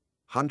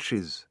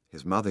 Hunches,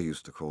 his mother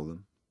used to call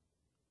them.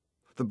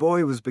 The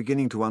boy was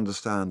beginning to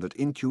understand that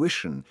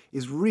intuition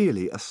is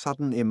really a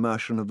sudden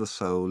immersion of the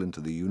soul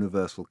into the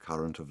universal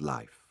current of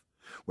life,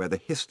 where the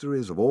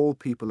histories of all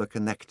people are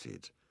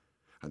connected,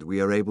 and we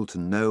are able to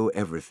know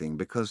everything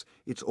because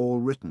it's all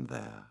written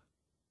there.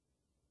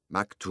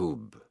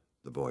 "Maktub,"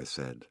 the boy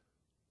said,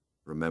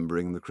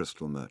 remembering the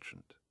crystal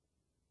merchant.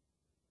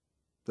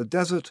 The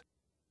desert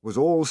was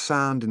all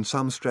sand in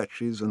some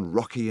stretches and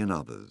rocky in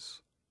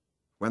others.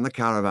 When the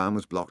caravan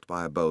was blocked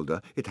by a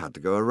boulder, it had to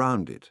go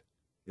around it.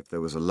 If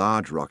there was a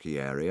large rocky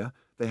area,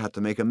 they had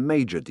to make a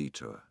major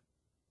detour.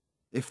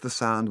 If the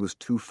sand was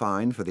too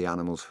fine for the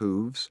animals'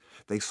 hooves,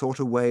 they sought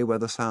a way where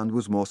the sand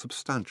was more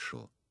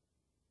substantial.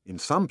 In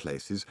some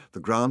places, the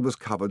ground was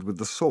covered with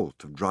the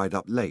salt of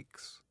dried-up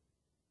lakes.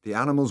 The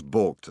animals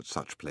balked at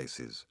such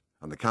places,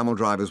 and the camel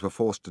drivers were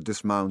forced to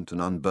dismount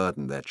and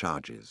unburden their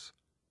charges.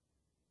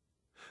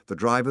 The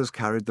drivers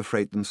carried the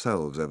freight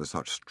themselves over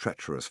such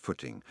treacherous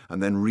footing,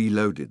 and then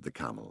reloaded the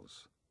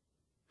camels.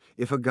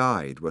 If a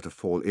guide were to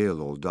fall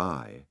ill or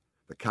die,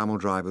 the camel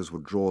drivers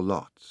would draw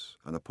lots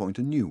and appoint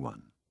a new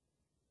one.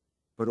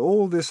 But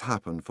all this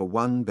happened for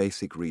one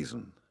basic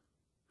reason.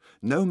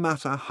 No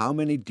matter how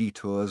many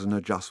detours and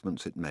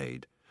adjustments it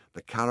made,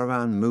 the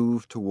caravan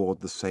moved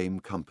toward the same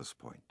compass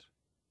point.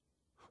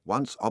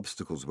 Once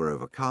obstacles were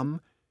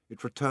overcome,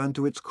 it returned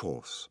to its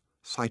course,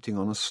 sighting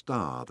on a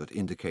star that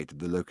indicated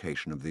the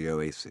location of the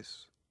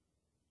oasis.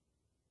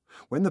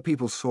 When the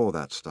people saw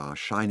that star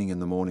shining in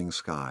the morning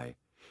sky,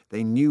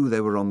 they knew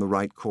they were on the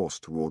right course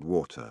toward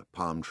water,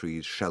 palm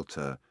trees,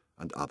 shelter,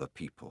 and other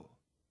people.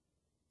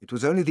 It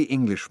was only the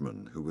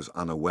Englishman who was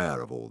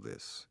unaware of all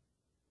this.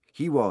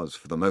 He was,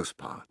 for the most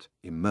part,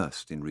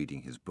 immersed in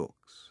reading his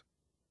books.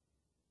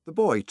 The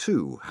boy,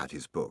 too, had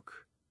his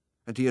book,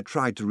 and he had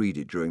tried to read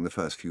it during the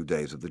first few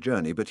days of the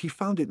journey, but he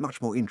found it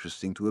much more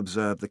interesting to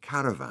observe the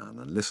caravan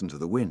and listen to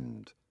the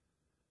wind.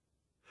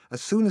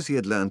 As soon as he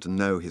had learned to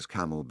know his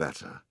camel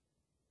better,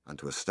 and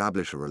to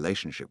establish a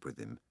relationship with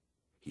him,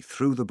 he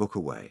threw the book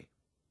away.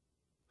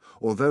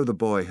 Although the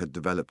boy had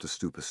developed a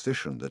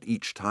superstition that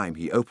each time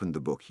he opened the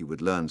book he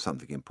would learn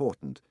something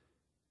important,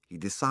 he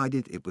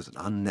decided it was an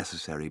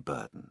unnecessary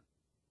burden.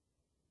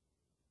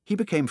 He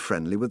became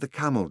friendly with the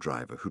camel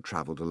driver who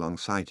travelled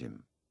alongside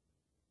him.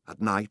 At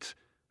night,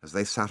 as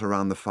they sat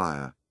around the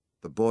fire,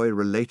 the boy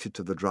related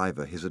to the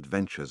driver his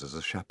adventures as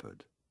a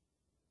shepherd.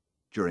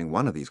 During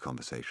one of these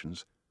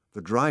conversations,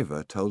 the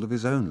driver told of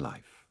his own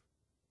life.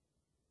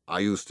 "I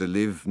used to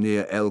live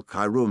near El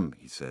Kairum,"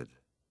 he said.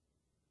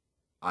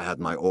 "I had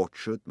my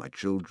orchard, my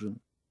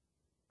children,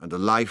 and a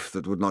life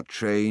that would not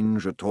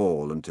change at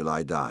all until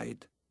I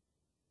died.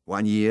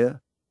 One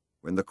year,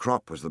 when the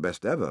crop was the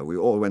best ever, we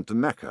all went to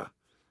Mecca,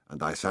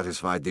 and I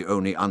satisfied the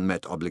only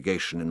unmet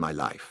obligation in my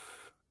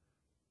life.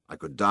 I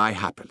could die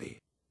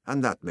happily,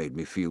 and that made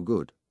me feel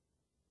good.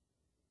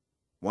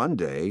 One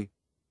day,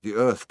 the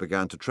earth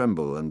began to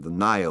tremble and the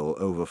Nile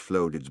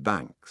overflowed its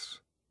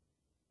banks.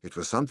 It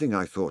was something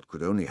I thought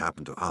could only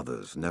happen to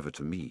others, never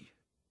to me.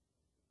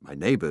 My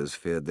neighbours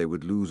feared they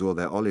would lose all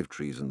their olive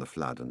trees in the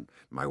flood, and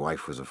my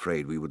wife was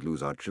afraid we would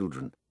lose our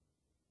children.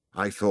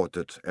 I thought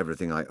that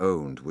everything I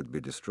owned would be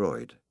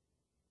destroyed.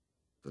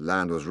 The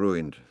land was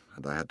ruined,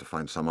 and I had to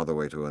find some other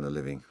way to earn a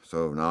living,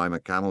 so now I'm a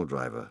camel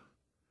driver.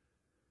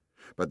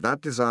 But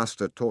that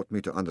disaster taught me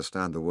to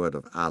understand the word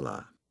of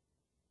Allah.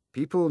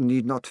 People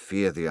need not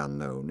fear the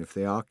unknown if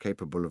they are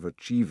capable of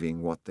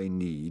achieving what they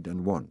need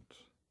and want.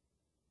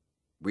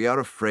 We are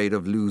afraid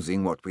of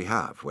losing what we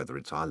have, whether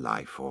it's our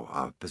life or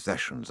our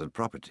possessions and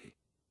property.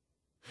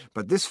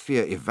 But this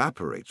fear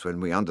evaporates when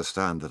we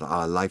understand that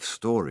our life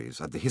stories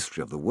and the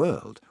history of the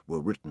world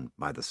were written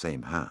by the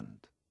same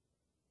hand.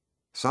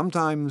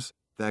 Sometimes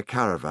their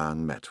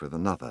caravan met with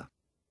another.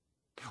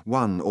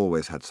 One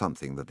always had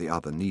something that the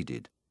other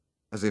needed,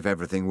 as if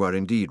everything were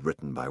indeed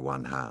written by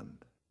one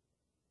hand.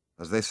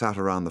 As they sat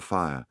around the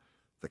fire,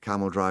 the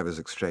camel drivers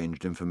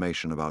exchanged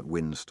information about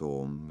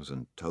windstorms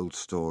and told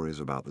stories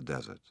about the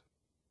desert.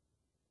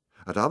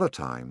 At other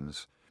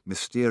times,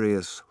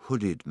 mysterious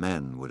hooded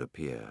men would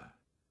appear.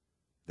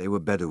 They were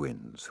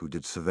Bedouins who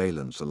did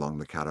surveillance along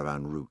the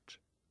caravan route.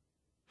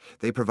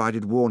 They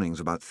provided warnings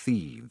about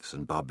thieves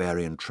and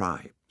barbarian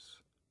tribes.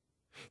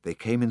 They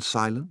came in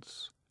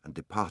silence and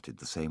departed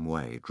the same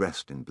way,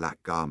 dressed in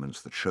black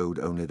garments that showed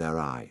only their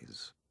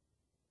eyes.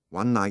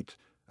 One night,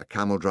 a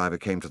camel driver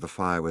came to the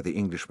fire where the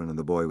Englishman and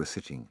the boy were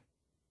sitting.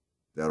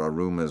 "There are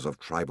rumors of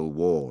tribal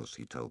wars,"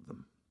 he told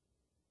them.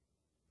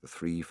 The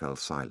three fell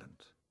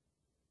silent.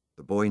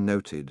 The boy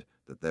noted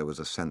that there was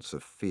a sense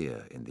of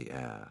fear in the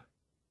air,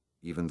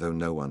 even though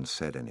no one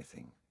said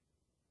anything.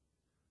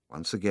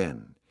 Once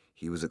again,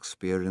 he was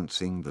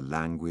experiencing the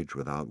language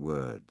without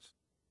words,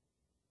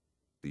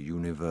 the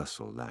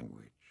universal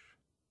language.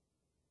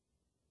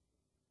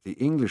 The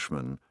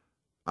Englishman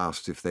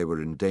asked if they were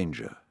in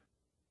danger.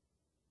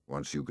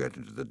 "Once you get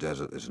into the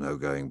desert, there's no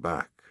going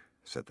back,"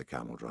 said the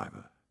camel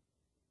driver.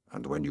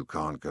 "And when you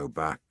can't go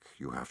back,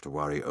 you have to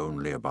worry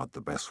only about the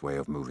best way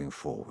of moving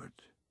forward.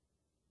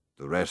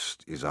 The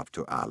rest is up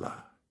to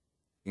Allah,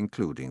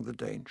 including the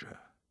danger."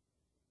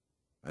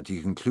 And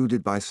he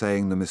concluded by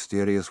saying the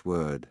mysterious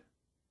word,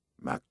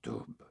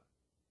 "Maktub."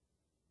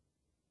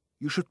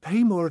 "You should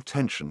pay more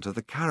attention to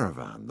the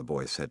caravan," the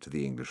boy said to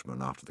the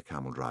Englishman after the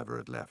camel driver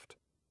had left.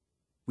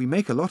 "We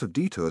make a lot of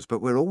detours, but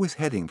we're always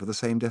heading for the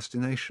same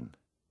destination."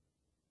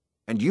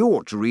 "And you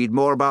ought to read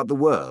more about the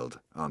world,"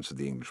 answered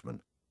the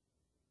Englishman.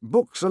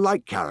 "Books are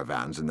like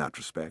caravans in that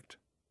respect."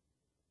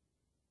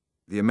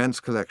 The immense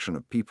collection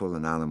of people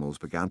and animals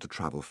began to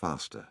travel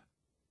faster.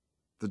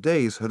 The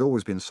days had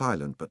always been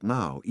silent, but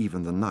now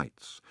even the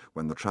nights,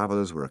 when the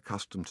travellers were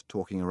accustomed to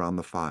talking around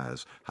the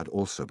fires, had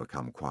also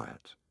become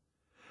quiet.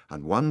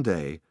 And one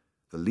day,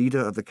 the leader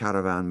of the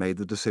caravan made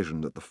the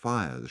decision that the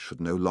fires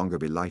should no longer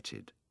be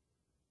lighted,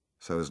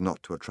 so as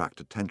not to attract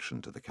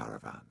attention to the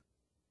caravan.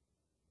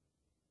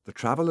 The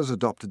travellers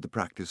adopted the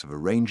practice of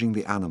arranging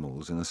the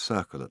animals in a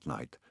circle at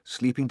night,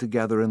 sleeping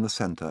together in the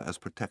centre as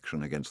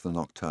protection against the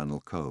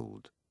nocturnal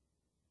cold.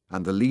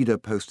 And the leader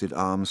posted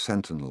armed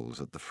sentinels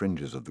at the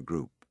fringes of the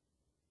group.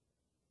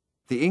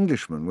 The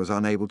Englishman was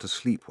unable to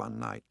sleep one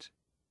night.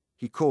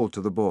 He called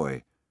to the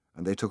boy,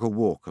 and they took a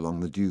walk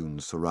along the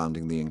dunes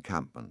surrounding the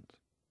encampment.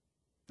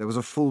 There was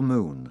a full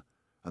moon,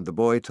 and the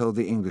boy told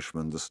the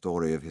Englishman the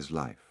story of his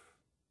life.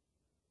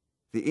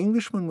 The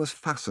Englishman was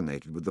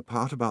fascinated with the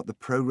part about the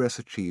progress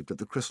achieved at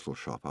the crystal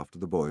shop after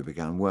the boy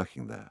began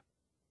working there.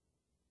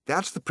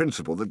 "That's the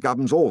principle that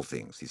governs all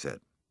things," he said.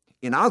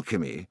 "In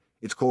alchemy,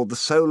 it's called the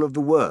soul of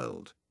the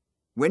world.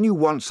 When you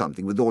want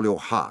something with all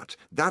your heart,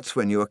 that's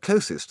when you are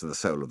closest to the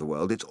soul of the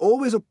world. It's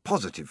always a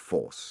positive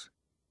force."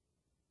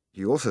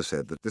 He also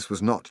said that this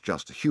was not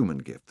just a human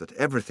gift, that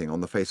everything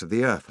on the face of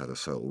the earth had a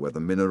soul, whether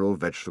mineral,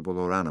 vegetable,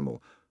 or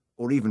animal,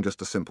 or even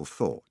just a simple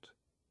thought.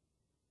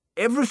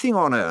 "Everything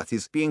on earth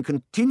is being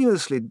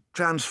continuously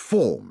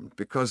transformed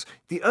because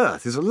the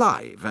earth is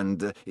alive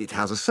and it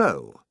has a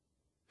soul.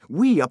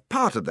 We are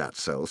part of that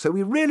soul, so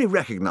we really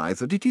recognize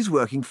that it is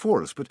working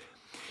for us. But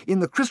in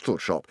the crystal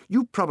shop,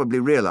 you probably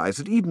realize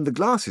that even the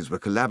glasses were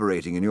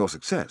collaborating in your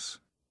success."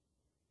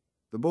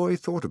 The boy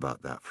thought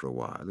about that for a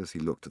while as he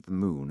looked at the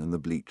moon and the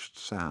bleached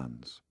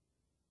sands.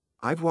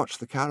 "I've watched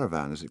the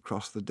caravan as it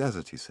crossed the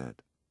desert," he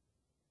said.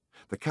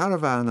 "The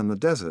caravan and the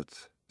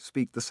desert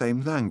speak the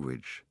same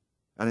language,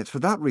 and it's for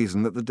that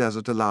reason that the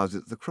desert allows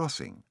it the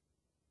crossing.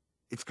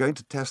 It's going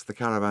to test the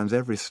caravan's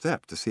every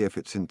step to see if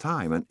it's in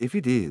time, and if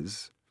it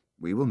is,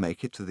 we will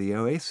make it to the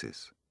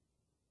oasis.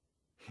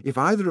 If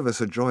either of us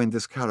had joined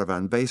this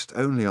caravan based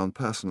only on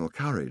personal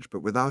courage,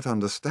 but without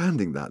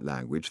understanding that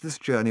language, this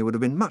journey would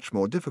have been much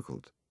more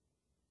difficult.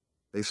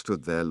 They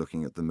stood there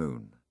looking at the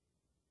moon.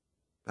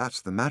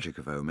 "That's the magic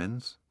of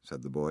omens,"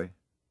 said the boy.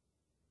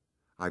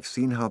 "I've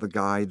seen how the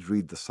guides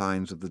read the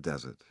signs of the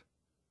desert,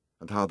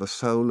 and how the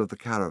soul of the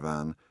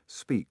caravan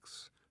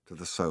speaks to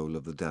the soul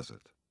of the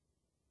desert."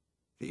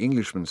 The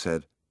Englishman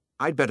said,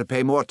 "I'd better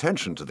pay more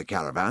attention to the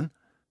caravan."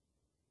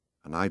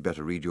 "And I'd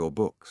better read your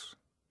books,"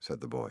 said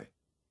the boy.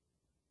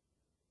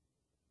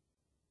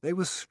 They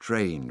were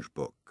strange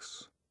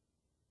books.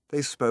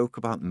 They spoke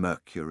about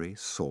Mercury,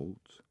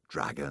 salt,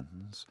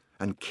 dragons,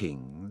 and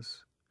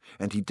kings,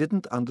 and he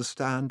didn't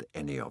understand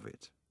any of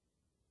it.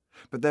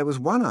 But there was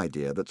one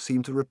idea that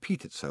seemed to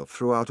repeat itself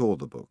throughout all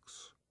the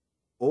books.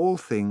 All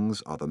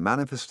things are the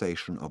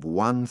manifestation of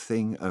one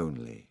thing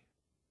only.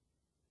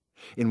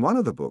 In one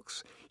of the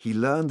books, he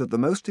learned that the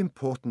most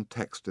important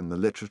text in the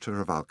literature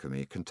of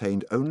alchemy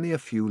contained only a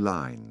few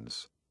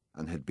lines,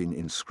 and had been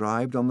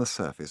inscribed on the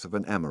surface of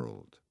an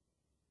emerald.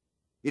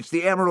 "It's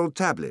the emerald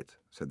tablet,"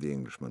 said the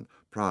Englishman,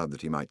 proud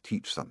that he might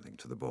teach something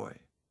to the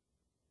boy.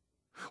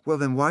 "Well,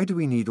 then why do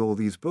we need all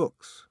these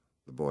books?"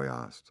 the boy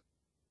asked.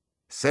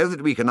 "So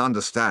that we can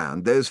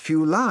understand those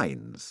few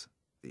lines,"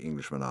 the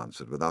Englishman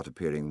answered, without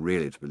appearing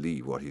really to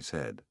believe what he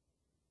said.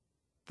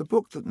 The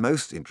book that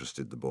most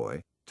interested the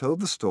boy told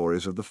the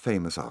stories of the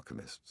famous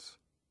alchemists.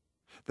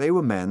 They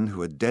were men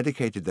who had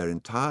dedicated their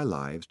entire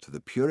lives to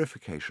the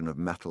purification of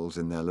metals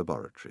in their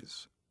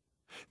laboratories.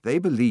 They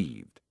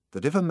believed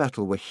that if a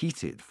metal were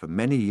heated for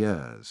many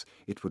years,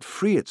 it would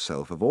free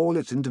itself of all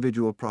its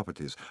individual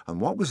properties, and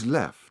what was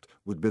left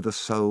would be the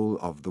soul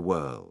of the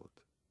world.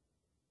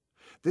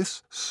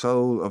 This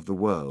soul of the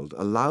world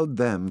allowed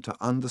them to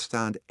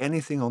understand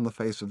anything on the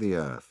face of the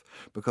earth,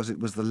 because it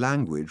was the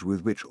language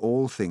with which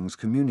all things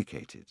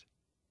communicated.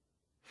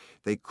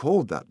 They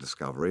called that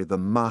discovery the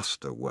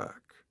master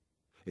work.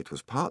 It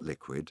was part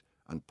liquid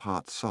and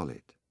part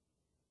solid.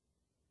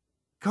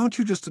 "Can't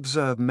you just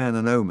observe men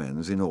and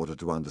omens in order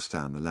to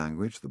understand the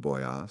language?" the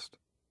boy asked.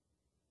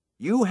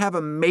 "You have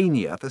a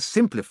mania for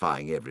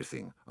simplifying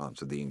everything,"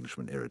 answered the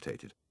Englishman,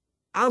 irritated.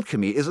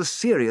 "Alchemy is a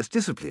serious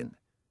discipline.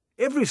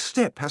 Every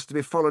step has to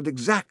be followed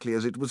exactly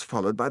as it was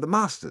followed by the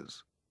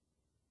masters."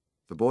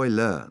 The boy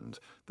learned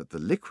that the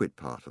liquid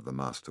part of the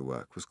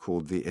masterwork was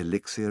called the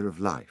elixir of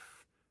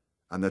life,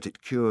 and that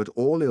it cured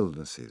all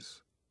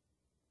illnesses.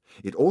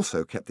 It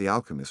also kept the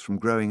alchemists from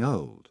growing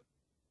old.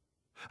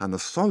 And the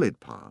solid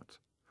part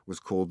was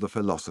called the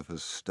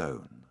philosopher's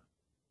stone.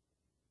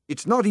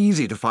 "It's not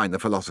easy to find the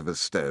philosopher's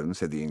stone,"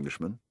 said the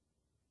Englishman.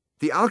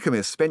 "The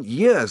alchemists spent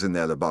years in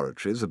their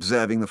laboratories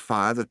observing the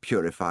fire that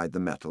purified the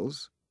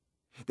metals.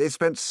 They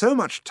spent so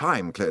much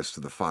time close to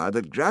the fire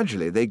that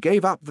gradually they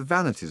gave up the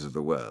vanities of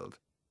the world.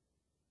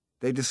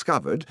 They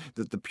discovered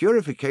that the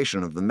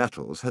purification of the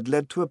metals had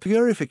led to a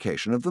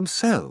purification of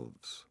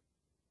themselves."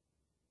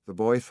 The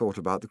boy thought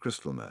about the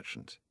crystal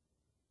merchant.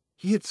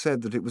 He had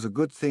said that it was a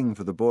good thing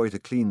for the boy to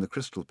clean the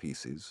crystal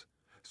pieces,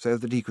 so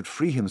that he could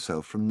free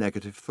himself from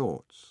negative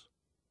thoughts.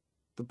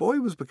 The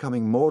boy was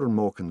becoming more and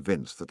more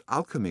convinced that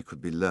alchemy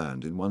could be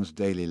learned in one's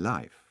daily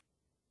life.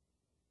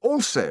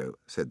 "Also,"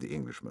 said the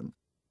Englishman,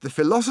 "the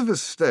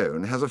philosopher's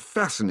stone has a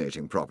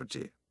fascinating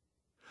property.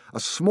 A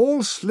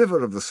small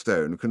sliver of the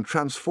stone can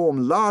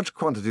transform large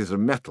quantities of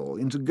metal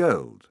into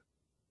gold."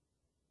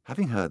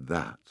 Having heard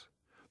that,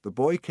 the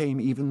boy became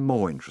even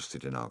more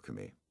interested in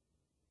alchemy.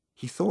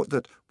 He thought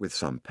that, with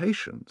some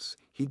patience,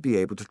 he'd be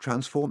able to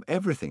transform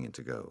everything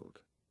into gold.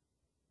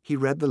 He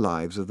read the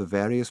lives of the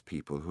various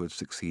people who had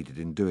succeeded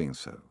in doing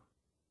so: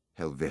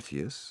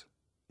 Helvetius,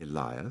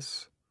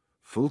 Elias,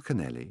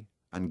 Fulcanelli,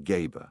 and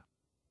Geber.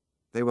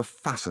 They were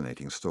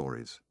fascinating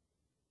stories.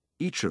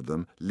 Each of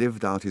them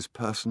lived out his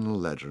personal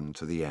legend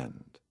to the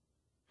end.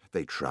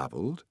 They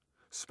travelled,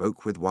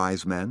 spoke with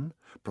wise men,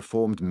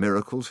 performed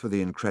miracles for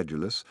the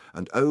incredulous,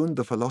 and owned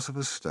the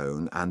philosopher's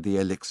stone and the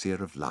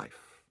elixir of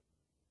life.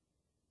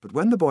 But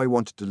when the boy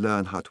wanted to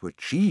learn how to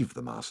achieve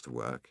the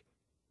masterwork,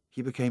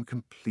 he became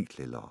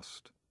completely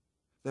lost.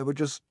 There were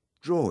just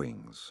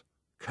drawings,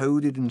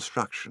 coded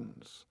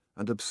instructions,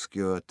 and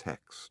obscure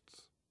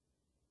texts.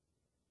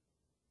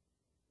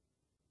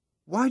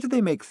 "Why do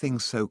they make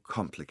things so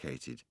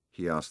complicated?"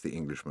 he asked the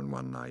Englishman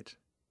one night.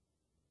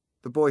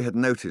 The boy had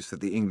noticed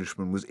that the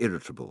Englishman was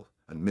irritable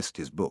and missed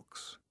his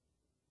books.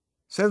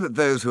 "So that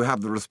those who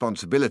have the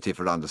responsibility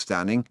for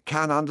understanding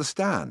can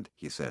understand,"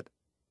 he said.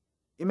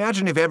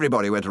 "Imagine if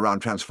everybody went around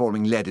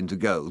transforming lead into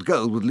gold.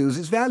 Gold would lose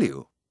its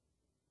value.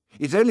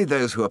 It's only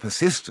those who are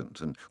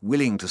persistent and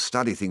willing to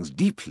study things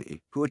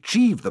deeply who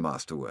achieve the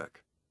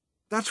masterwork.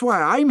 That's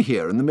why I'm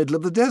here in the middle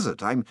of the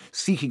desert. I'm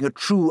seeking a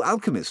true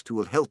alchemist who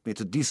will help me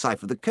to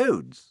decipher the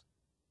codes."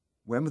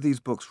 "When were these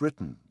books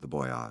written?" the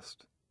boy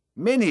asked.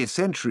 "Many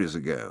centuries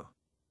ago."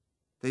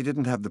 "They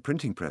didn't have the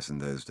printing press in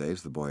those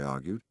days," the boy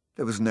argued.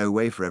 There was no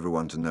way for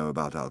everyone to know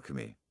about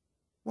alchemy.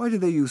 Why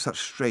did they use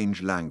such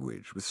strange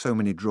language with so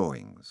many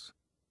drawings?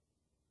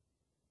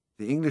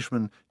 The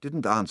Englishman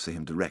didn't answer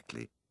him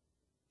directly.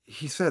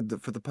 He said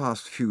that for the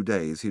past few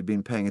days he had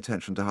been paying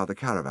attention to how the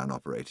caravan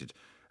operated,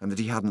 and that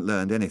he hadn't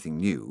learned anything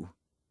new.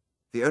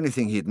 The only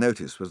thing he had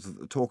noticed was that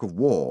the talk of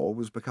war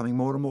was becoming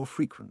more and more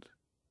frequent.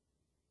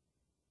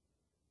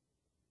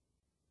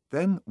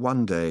 Then,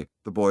 one day,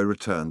 the boy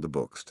returned the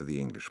books to the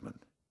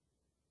Englishman.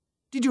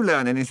 "Did you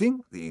learn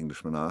anything?" the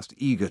Englishman asked,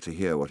 eager to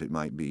hear what it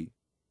might be.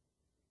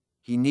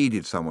 He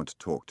needed someone to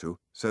talk to,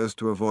 so as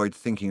to avoid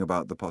thinking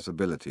about the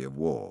possibility of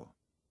war.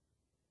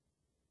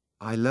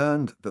 "I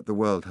learned that the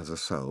world has a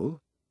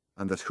soul,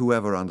 and that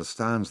whoever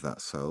understands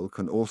that soul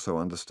can also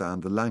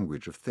understand the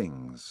language of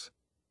things.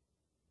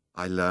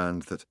 I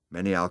learned that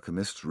many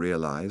alchemists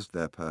realized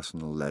their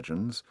personal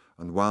legends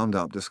and wound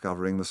up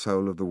discovering the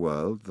soul of the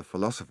world, the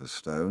philosopher's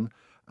stone,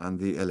 and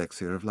the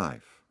elixir of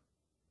life.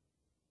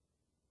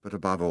 But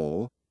above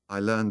all, I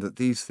learned that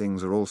these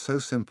things are all so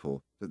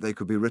simple that they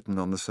could be written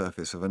on the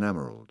surface of an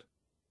emerald."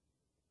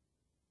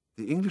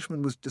 The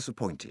Englishman was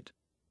disappointed.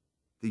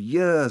 The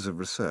years of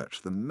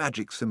research, the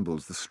magic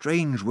symbols, the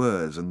strange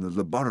words, and the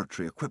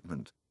laboratory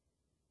equipment,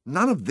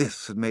 none of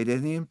this had made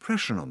any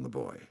impression on the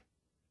boy.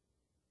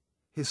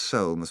 His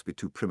soul must be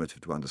too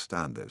primitive to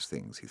understand those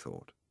things, he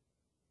thought.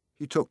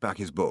 He took back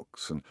his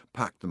books and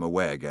packed them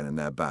away again in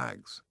their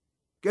bags.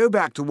 "Go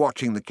back to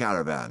watching the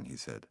caravan," he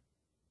said.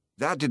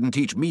 "That didn't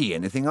teach me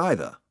anything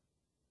either."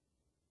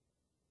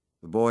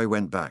 The boy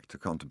went back to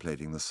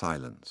contemplating the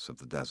silence of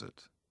the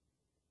desert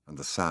and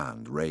the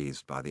sand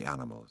raised by the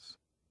animals.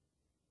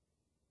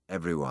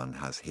 "Everyone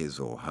has his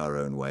or her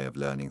own way of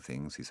learning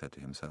things," he said to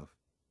himself.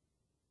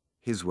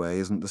 "His way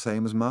isn't the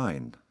same as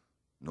mine,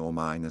 nor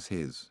mine as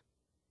his.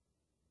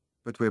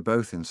 But we're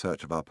both in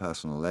search of our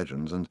personal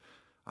legends, and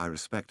I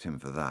respect him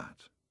for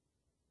that."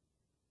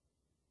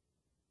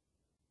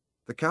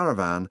 The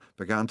caravan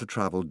began to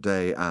travel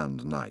day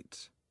and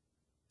night.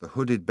 The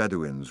hooded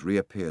Bedouins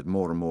reappeared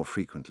more and more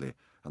frequently,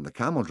 and the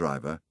camel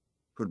driver,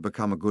 who had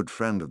become a good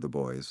friend of the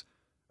boys,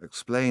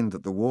 explained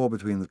that the war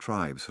between the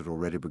tribes had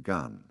already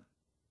begun.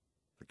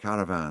 The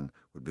caravan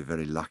would be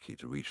very lucky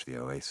to reach the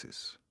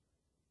oasis.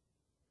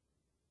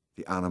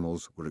 The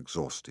animals were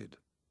exhausted,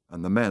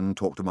 and the men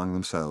talked among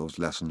themselves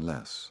less and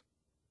less.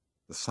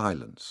 The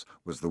silence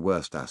was the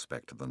worst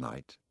aspect of the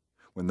night,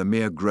 when the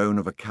mere groan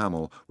of a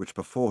camel, which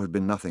before had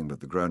been nothing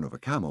but the groan of a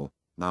camel,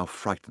 now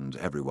frightened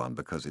everyone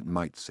because it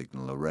might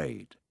signal a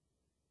raid.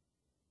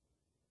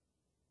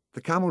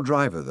 The camel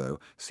driver, though,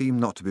 seemed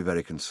not to be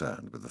very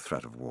concerned with the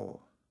threat of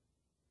war.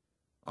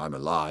 "I'm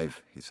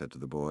alive," he said to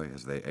the boy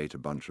as they ate a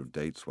bunch of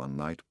dates one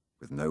night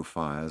with no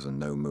fires and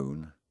no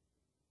moon.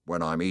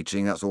 "When I'm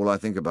eating, that's all I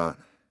think about.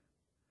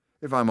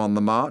 If I'm on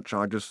the march,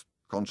 I just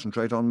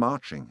concentrate on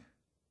marching.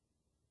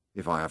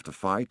 If I have to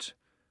fight,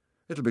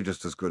 it'll be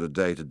just as good a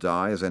day to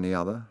die as any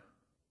other.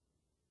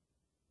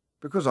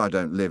 Because I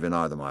don't live in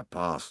either my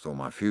past or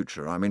my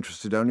future, I'm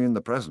interested only in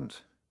the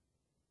present.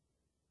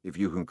 If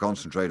you can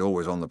concentrate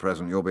always on the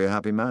present, you'll be a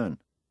happy man.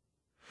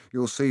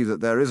 You'll see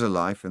that there is a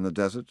life in the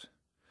desert,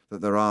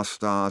 that there are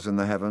stars in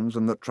the heavens,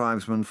 and that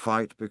tribesmen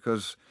fight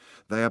because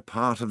they are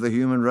part of the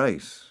human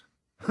race.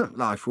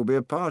 Life will be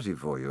a party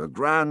for you, a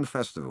grand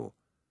festival,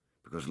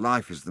 because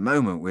life is the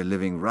moment we're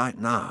living right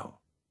now."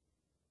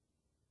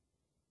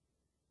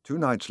 2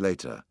 nights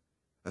later,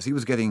 as he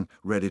was getting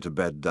ready to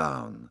bed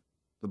down,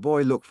 the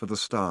boy looked for the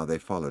star they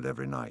followed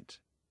every night.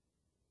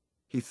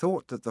 He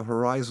thought that the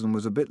horizon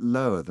was a bit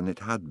lower than it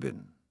had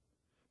been,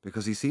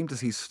 because he seemed to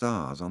see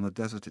stars on the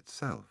desert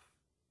itself.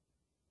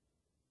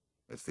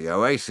 "It's the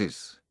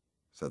oasis,"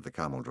 said the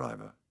camel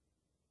driver.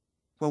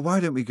 "Well,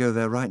 why don't we go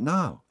there right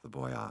now?" the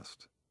boy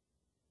asked.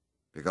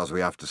 "Because we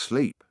have to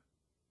sleep."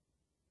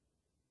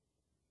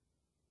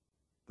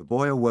 The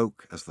boy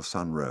awoke as the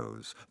sun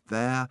rose.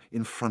 There,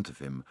 in front of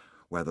him,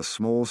 where the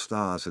small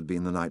stars had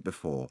been the night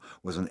before,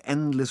 was an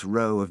endless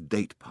row of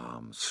date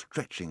palms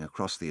stretching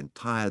across the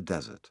entire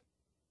desert.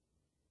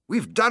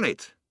 "We've done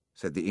it,"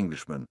 said the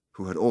Englishman,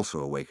 who had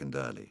also awakened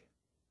early.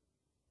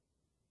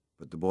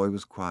 But the boy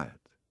was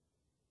quiet.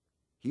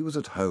 He was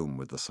at home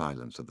with the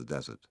silence of the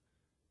desert,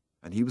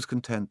 and he was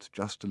content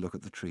just to look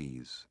at the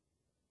trees.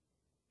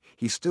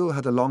 He still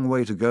had a long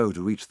way to go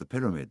to reach the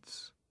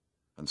pyramids,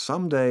 and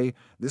some day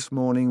this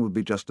morning would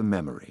be just a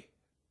memory.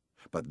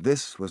 But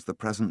this was the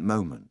present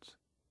moment,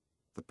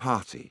 the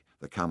party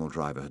the camel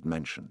driver had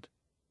mentioned,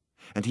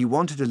 and he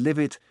wanted to live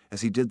it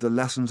as he did the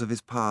lessons of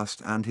his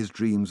past and his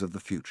dreams of the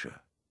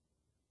future.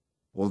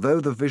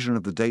 Although the vision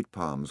of the date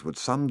palms would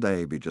some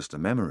day be just a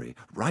memory,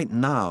 right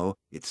now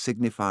it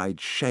signified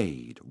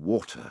shade,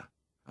 water,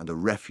 and a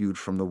refuge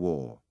from the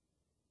war.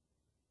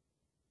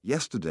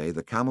 Yesterday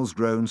the camel's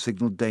groan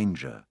signalled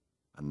danger,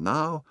 and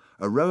now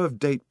a row of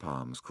date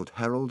palms could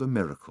herald a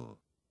miracle.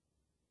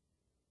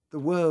 The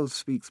world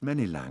speaks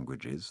many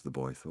languages, the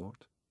boy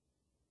thought.